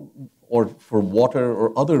or for water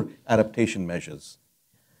or other adaptation measures?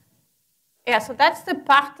 Yeah, so that's the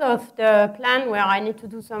part of the plan where I need to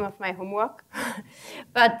do some of my homework.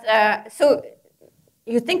 But so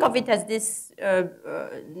you think of it as this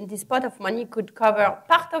pot of money could cover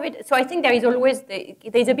part of it. So I think there is always,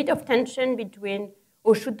 there's a bit of tension between,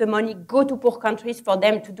 should the money go to poor countries for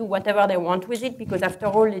them to do whatever they want with it, because after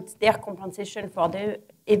all, it's their compensation for the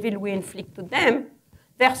evil we inflict to them,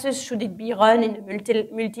 versus should it be run in a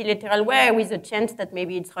multilateral way with a chance that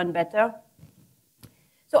maybe it's run better.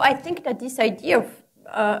 So I think that this idea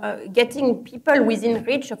of getting people within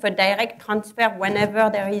reach of a direct transfer whenever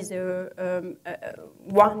there is a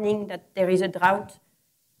warning that there is a drought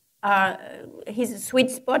is a sweet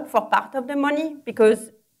spot for part of the money,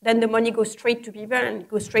 because then the money goes straight to people and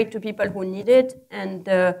goes straight to people who need it. And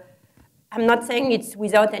I'm not saying it's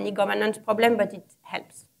without any governance problem, but it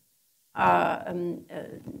helps.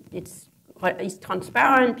 It's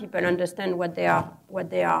transparent. People understand what they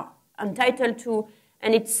are entitled to.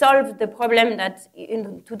 And it solves the problem that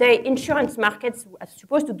today insurance markets are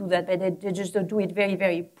supposed to do that, but they just do it very,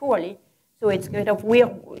 very poorly. So it's kind of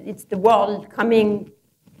weird. It's the world coming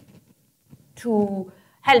to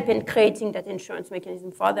help in creating that insurance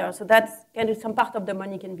mechanism further. So that's kind of some part of the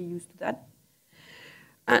money can be used to that.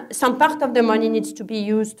 Some part of the money needs to be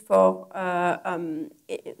used for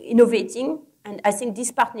innovating, and I think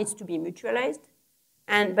this part needs to be mutualized,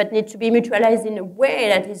 but needs to be mutualized in a way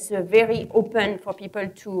that is very open for people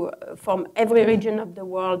to, from every region of the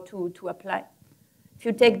world to apply. If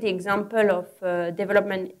you take the example of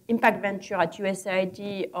development impact venture at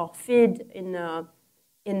USAID or FID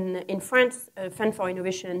in France, Fund for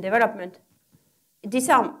Innovation and Development,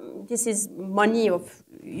 this is money of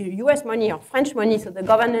US money or French money, so the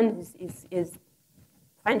governance is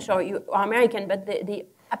French or American, but the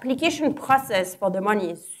application process for the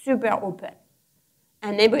money is super open.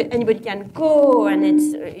 And anybody can go, and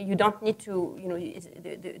you don't need to,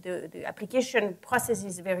 the application process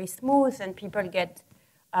is very smooth, and people get,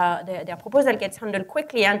 their proposal gets handled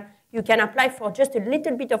quickly, and you can apply for just a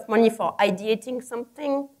little bit of money for ideating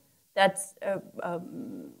something that's,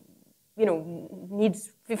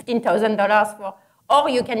 needs $15,000 for, or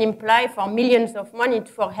you can apply for millions of money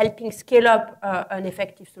for helping scale up an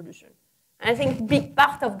effective solution. And I think a big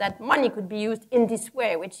part of that money could be used in this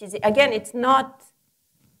way, which is, again, it's not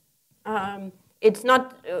run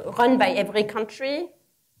by every country,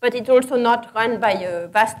 but it's also not run by a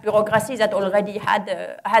vast bureaucracy that already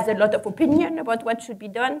has a lot of opinion about what should be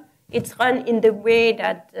done. It's run in the way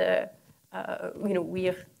that we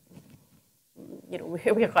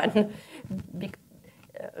run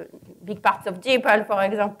big parts of JPAL, for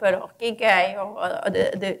example, or KK, or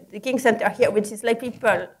the King Center here, which is like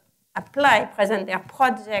people apply, present their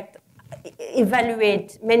project,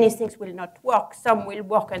 evaluate. Many things will not work. Some will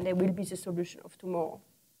work, and they will be the solution of tomorrow.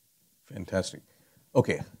 Fantastic.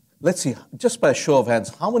 Okay, let's see. Just by a show of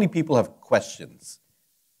hands, how many people have questions?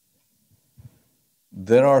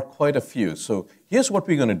 There are quite a few. So here's what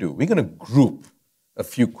we're going to do. We're going to group a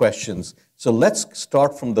few questions. So let's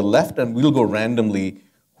start from the left, and we'll go randomly.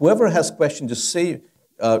 Whoever has questions, just say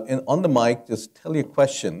on the mic, just tell your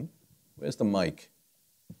question. Where's the mic?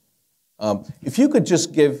 If you could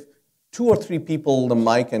just give 2 or 3 people the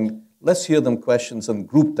mic, and let's hear them questions and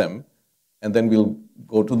group them, and then we'll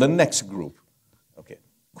go to the next group. Okay,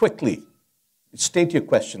 quickly. State your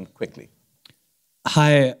question quickly.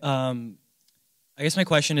 Hi. I guess my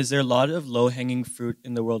question is, there a lot of low-hanging fruit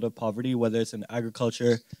in the world of poverty, whether it's in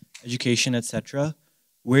agriculture, education, etc.?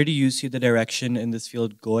 Where do you see the direction in this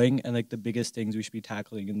field going, and like the biggest things we should be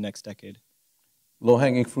tackling in the next decade?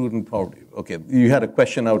 Low-hanging fruit and poverty. Okay, you had a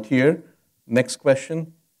question out here. Next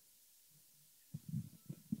question.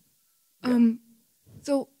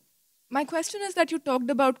 So my question is that you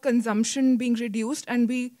talked about consumption being reduced, and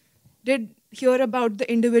we did hear about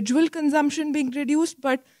the individual consumption being reduced,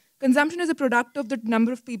 but consumption is a product of the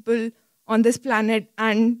number of people on this planet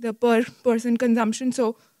and the per person consumption.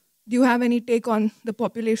 So do you have any take on the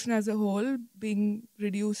population as a whole being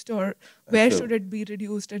reduced, or where should it be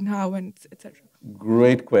reduced and how, and et cetera?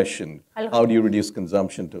 Great question. How do you reduce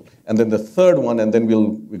consumption to? And then the third one, and then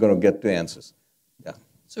we're going to get to answers. Yeah.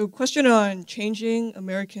 So question on changing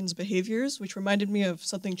Americans' behaviors, which reminded me of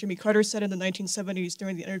something Jimmy Carter said in the 1970s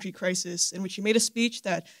during the energy crisis, in which he made a speech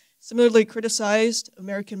that similarly criticized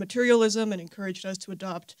American materialism and encouraged us to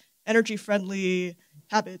adopt energy-friendly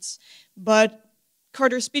habits. But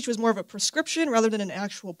Carter's speech was more of a prescription rather than an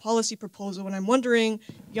actual policy proposal. And I'm wondering,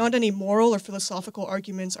 beyond any moral or philosophical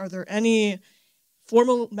arguments, are there any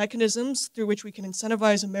formal mechanisms through which we can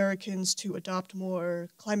incentivize Americans to adopt more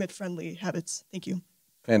climate-friendly habits? Thank you.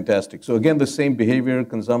 Fantastic. So again, the same behavior,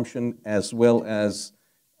 consumption, as well as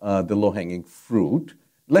the low-hanging fruit.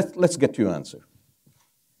 Let's get to your answer.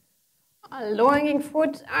 Low-hanging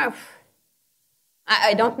fruit,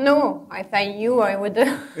 I don't know. If I knew, I would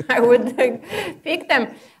pick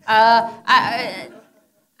them. I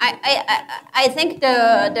think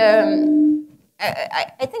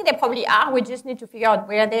I think they probably are. We just need to figure out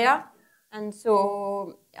where they are. And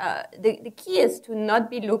so the key is to not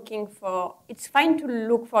be looking for. It's fine to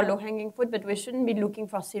look for low-hanging fruit, but we shouldn't be looking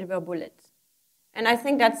for silver bullets. And I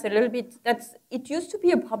think that's a little bit, it used to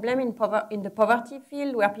be a problem in the poverty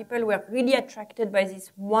field, where people were really attracted by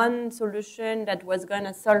this one solution that was going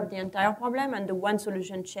to solve the entire problem, and the one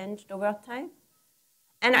solution changed over time.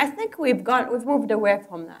 And I think we've moved away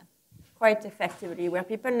from that quite effectively, where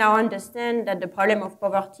people now understand that the problem of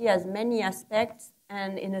poverty has many aspects,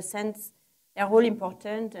 and in a sense, they're all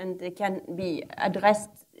important, and they can be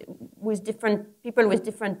addressed with different people with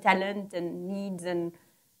different talent and needs and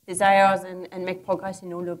desires, and make progress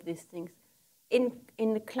in all of these things. In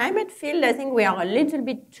the climate field, I think we are a little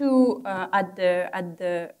bit too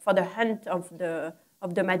for the hunt of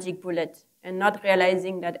the magic bullet, and not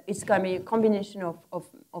realizing that it's going to be a combination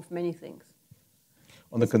of many things.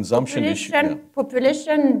 On the consumption issue. Yeah.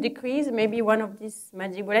 Population decrease may be one of these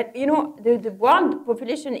magic bullets. You know, the world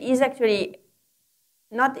population is actually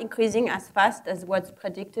not increasing as fast as what's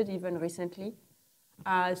predicted even recently.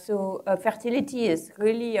 So fertility is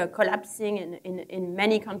really collapsing in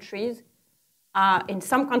many countries. In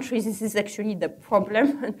some countries, this is actually the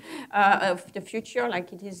problem of the future,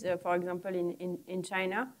 like it is, for example, in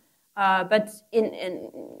China. But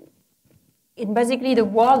in basically the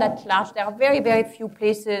world at large, there are very, very few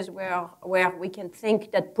places where we can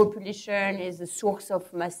think that population is the source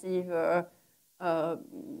of massive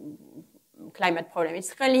climate problem.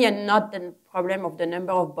 It's really not the problem of the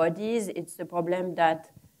number of bodies. It's the problem that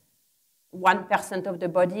 1% of the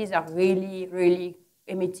bodies are really, really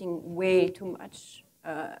emitting way too much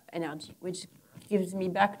energy, which gives me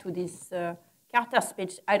back to this Carter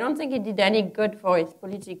speech. I don't think it did any good for his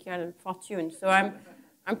political fortune. So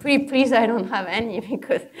I'm pretty pleased I don't have any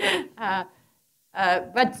because,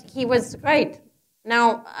 but he was great.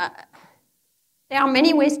 Now, there are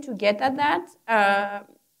many ways to get at that.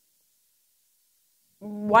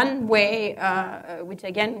 One way, which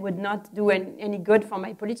again would not do any good for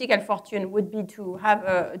my political fortune, would be to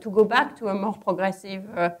have to go back to a more progressive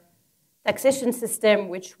taxation system,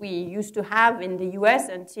 which we used to have in the US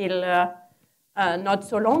until not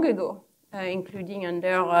so long ago, including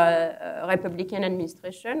under Republican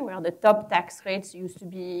administration, where the top tax rates used to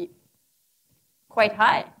be quite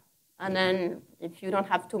high. And then if you don't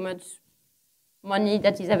have too much money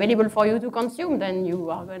that is available for you to consume, then you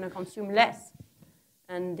are going to consume less.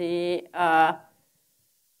 And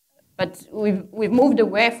but we've moved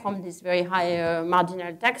away from these very high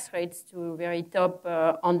marginal tax rates to very top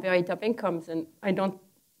on very top incomes, and I don't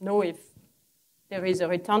know if there is a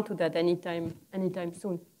return to that anytime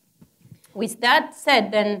soon. With that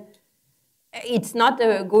said, then it's not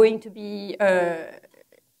going to be,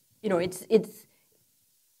 you know, it's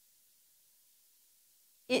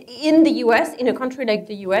in the U.S., in a country like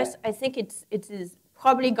the U.S., I think it is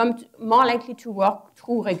probably more likely to work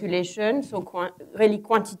through regulation, so really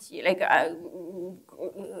quantity, like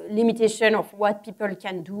limitation of what people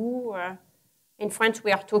can do. In France,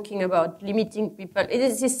 we are talking about limiting people.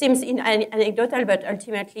 This seems anecdotal, but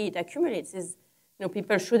ultimately it accumulates. You know,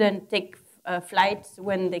 people shouldn't take flights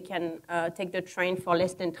when they can take the train for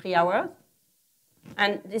less than 3 hours.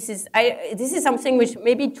 And this is something which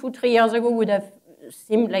maybe 2-3 years ago would have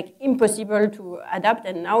seemed like impossible to adapt,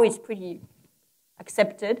 and now it's pretty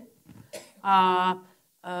accepted.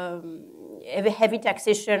 Heavy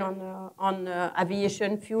taxation on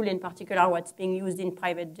aviation fuel, in particular, what's being used in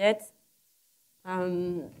private jets.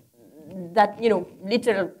 That, you know,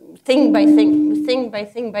 little thing by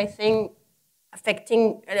thing,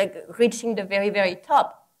 affecting, like reaching the very, very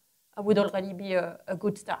top would already be a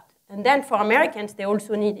good start. And then for Americans, they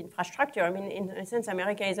also need infrastructure. I mean, in a sense,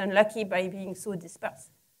 America is unlucky by being so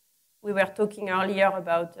dispersed. We were talking earlier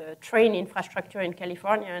about train infrastructure in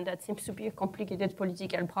California, and that seems to be a complicated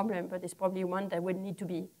political problem, but it's probably one that would need to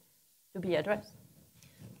be addressed.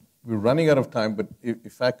 We're running out of time, but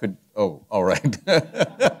if I could, oh, all right.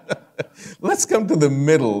 Let's come to the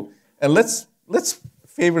middle, and let's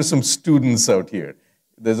favor some students out here.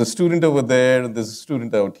 There's a student over there, and there's a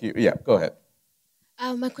student out here. Yeah, go ahead.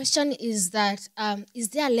 My question is that, is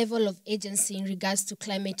there a level of agency in regards to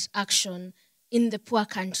climate action in the poor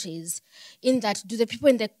countries? In that, do the people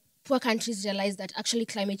in the poor countries realize that actually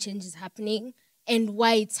climate change is happening and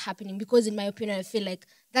why it's happening? Because in my opinion, I feel like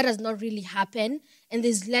that does not really happen, and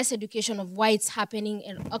there's less education of why it's happening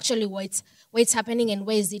and actually why it's happening and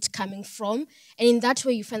where is it coming from. And in that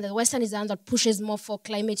way, you find that Western is the one that pushes more for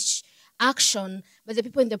climate action, but the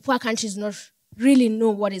people in the poor countries do not really know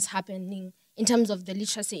what is happening in terms of the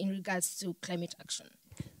literacy in regards to climate action.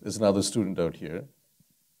 There's another student out here.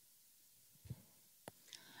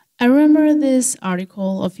 I remember this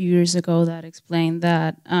article a few years ago that explained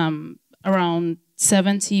that around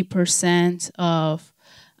 70% of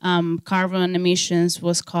carbon emissions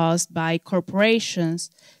was caused by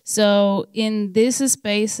corporations. So in these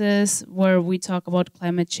spaces where we talk about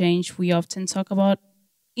climate change, we often talk about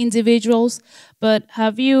individuals, but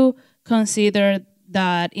have you considered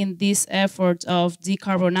that in this effort of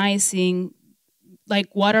decarbonizing, like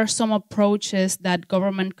what are some approaches that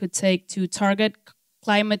government could take to target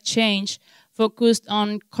climate change focused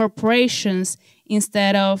on corporations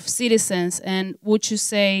instead of citizens? And would you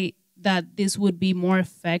say that this would be more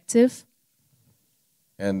effective?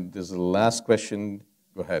 And there's the last question.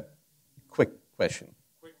 Go ahead. Quick question.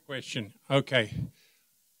 Quick question. Okay.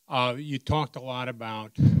 You talked a lot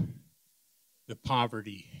about the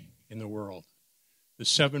poverty in the world. the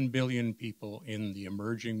 7 billion people in the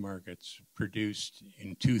emerging markets produced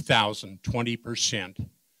in 2000 20%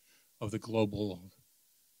 of the global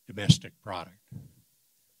domestic product.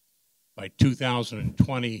 By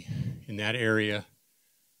 2020, in that area,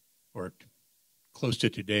 or close to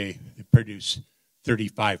today, they produce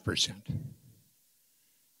 35%.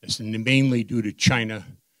 It's mainly due to China,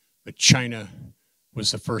 but China was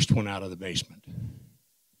the first one out of the basement.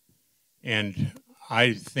 And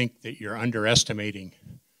I think that you're underestimating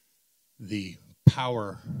the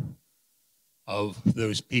power of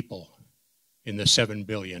those people in the 7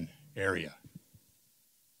 billion area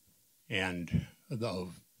and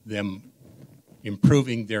of them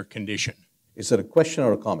improving their condition. Is it a question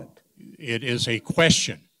or a comment? It is a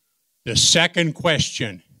question. The second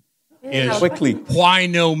question is quickly, why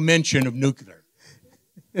no mention of nuclear?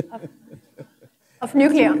 Of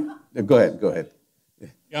nuclear. Go ahead, go ahead.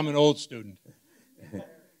 I'm an old student.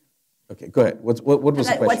 Okay, go ahead. What was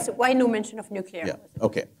the question? Why no mention of nuclear? Yeah,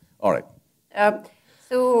 okay, all right.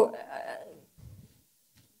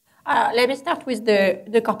 Let me start with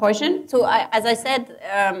the corporation. So as I said,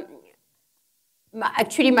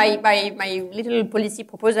 actually my little policy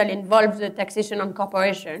proposal involves the taxation on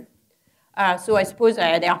corporation. So I suppose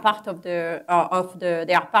they are part of the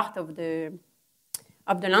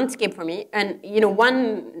landscape for me. And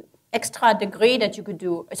one extra degree that you could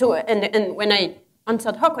do. So and when I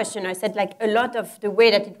answered her question, I said like a lot of the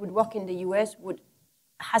way that it would work in the US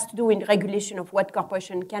has to do with regulation of what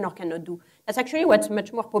corporation can or cannot do. That's actually what's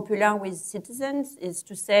much more popular with citizens, is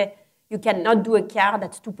to say you cannot do a car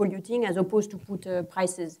that's too polluting as opposed to put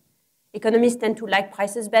prices. Economists tend to like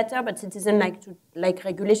prices better, but citizens like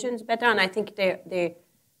regulations better, and I think they're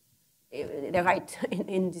right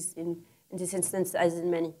in this instance as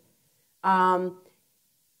in many.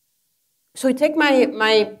 So you take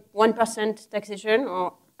my 1% taxation,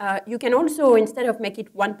 or you can also, instead of make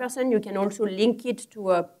it 1%, you can also link it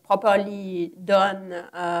to a properly done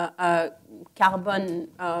carbon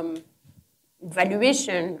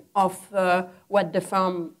valuation of what the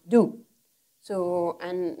firm do. So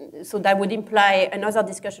that would imply another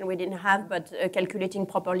discussion we didn't have, but calculating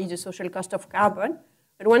properly the social cost of carbon.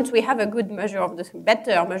 But once we have a good measure of the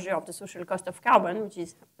better measure of the social cost of carbon, which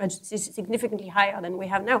is significantly higher than we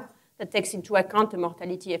have now, that takes into account the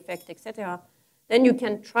mortality effect, etc., then you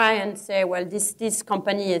can try and say, well, this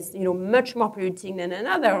company is much more polluting than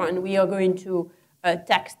another, and we are going to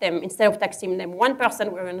tax them. Instead of taxing them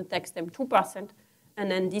 1%, we're going to tax them 2%. And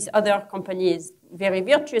then this other company is very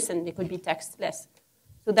virtuous, and they could be taxed less.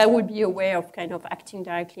 So that would be a way of kind of acting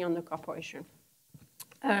directly on the corporation.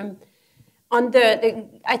 I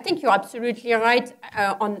think you're absolutely right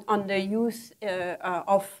on the use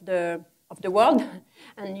of the world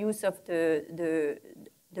and use of the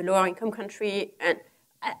lower income country. And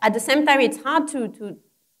at the same time, it's hard to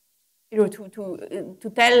wait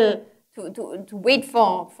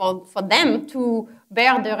for them to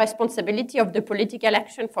bear the responsibility of the political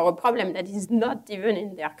action for a problem that is not even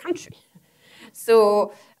in their country.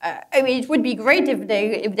 So, I mean, it would be great if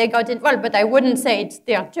they got involved, but I wouldn't say it's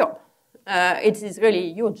their job. It is really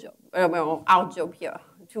your job, or our job here,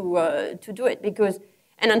 to do it.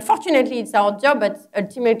 And unfortunately, it's our job, but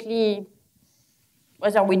ultimately,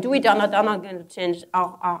 whether we do it or not, are not going to change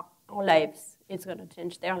our lives. It's going to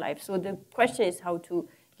change their lives. So the question is how to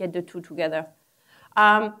get the two together.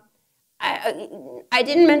 I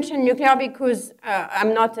didn't mention nuclear because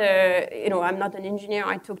I'm not an engineer.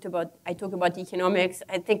 I talk about economics.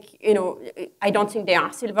 I think I don't think they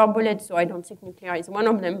are silver bullets, so I don't think nuclear is one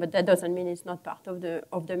of them. But that doesn't mean it's not part of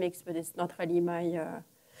the mix. But it's not really my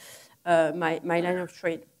line of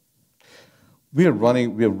trade. We have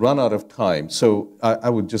run out of time. So I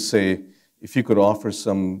would just say, if you could offer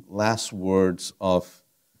some last words of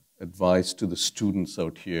advice to the students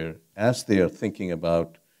out here as they are thinking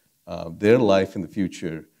about their life in the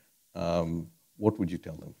future, what would you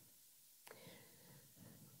tell them?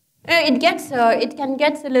 It can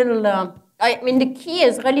get a little. I mean, the key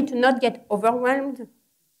is really to not get overwhelmed.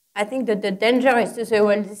 I think that the danger is to say,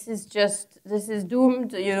 well, this is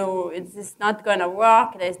doomed. It's not gonna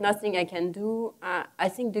work. There's nothing I can do. I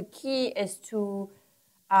think the key is to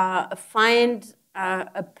find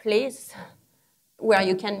a place where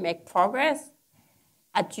you can make progress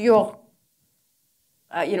at your,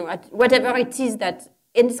 at whatever it is that,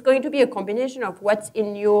 and it's going to be a combination of what's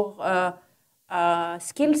in your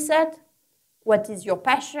skill set, what is your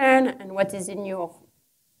passion, and what is in your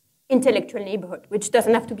intellectual neighborhood, which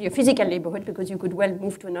doesn't have to be a physical neighborhood because you could well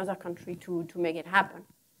move to another country to make it happen.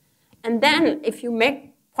 And then if you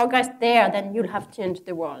make progress there, then you'll have changed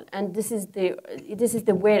the world. And this is the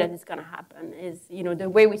way that it's going to happen. Is, you know, the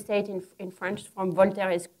way we say it in French from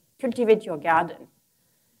Voltaire is cultivate your garden.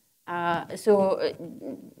 So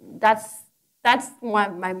that's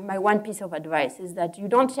my one piece of advice, is that you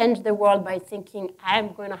don't change the world by thinking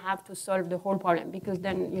I'm going to have to solve the whole problem, because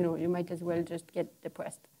then, you know, you might as well just get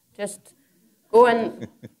depressed. Just go and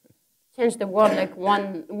change the world like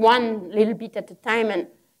one little bit at a time. And,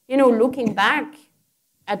 you know, looking back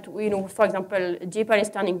at, you know, for example, JPAL is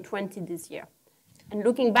turning 20 this year. And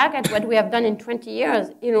looking back at what we have done in 20 years,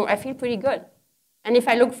 you know, I feel pretty good. And if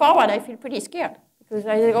I look forward, I feel pretty scared. Because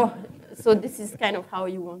I think, oh, so this is kind of how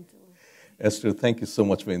you want to. Esther, thank you so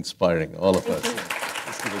much for inspiring all of us.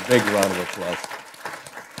 Let's give a big round of applause.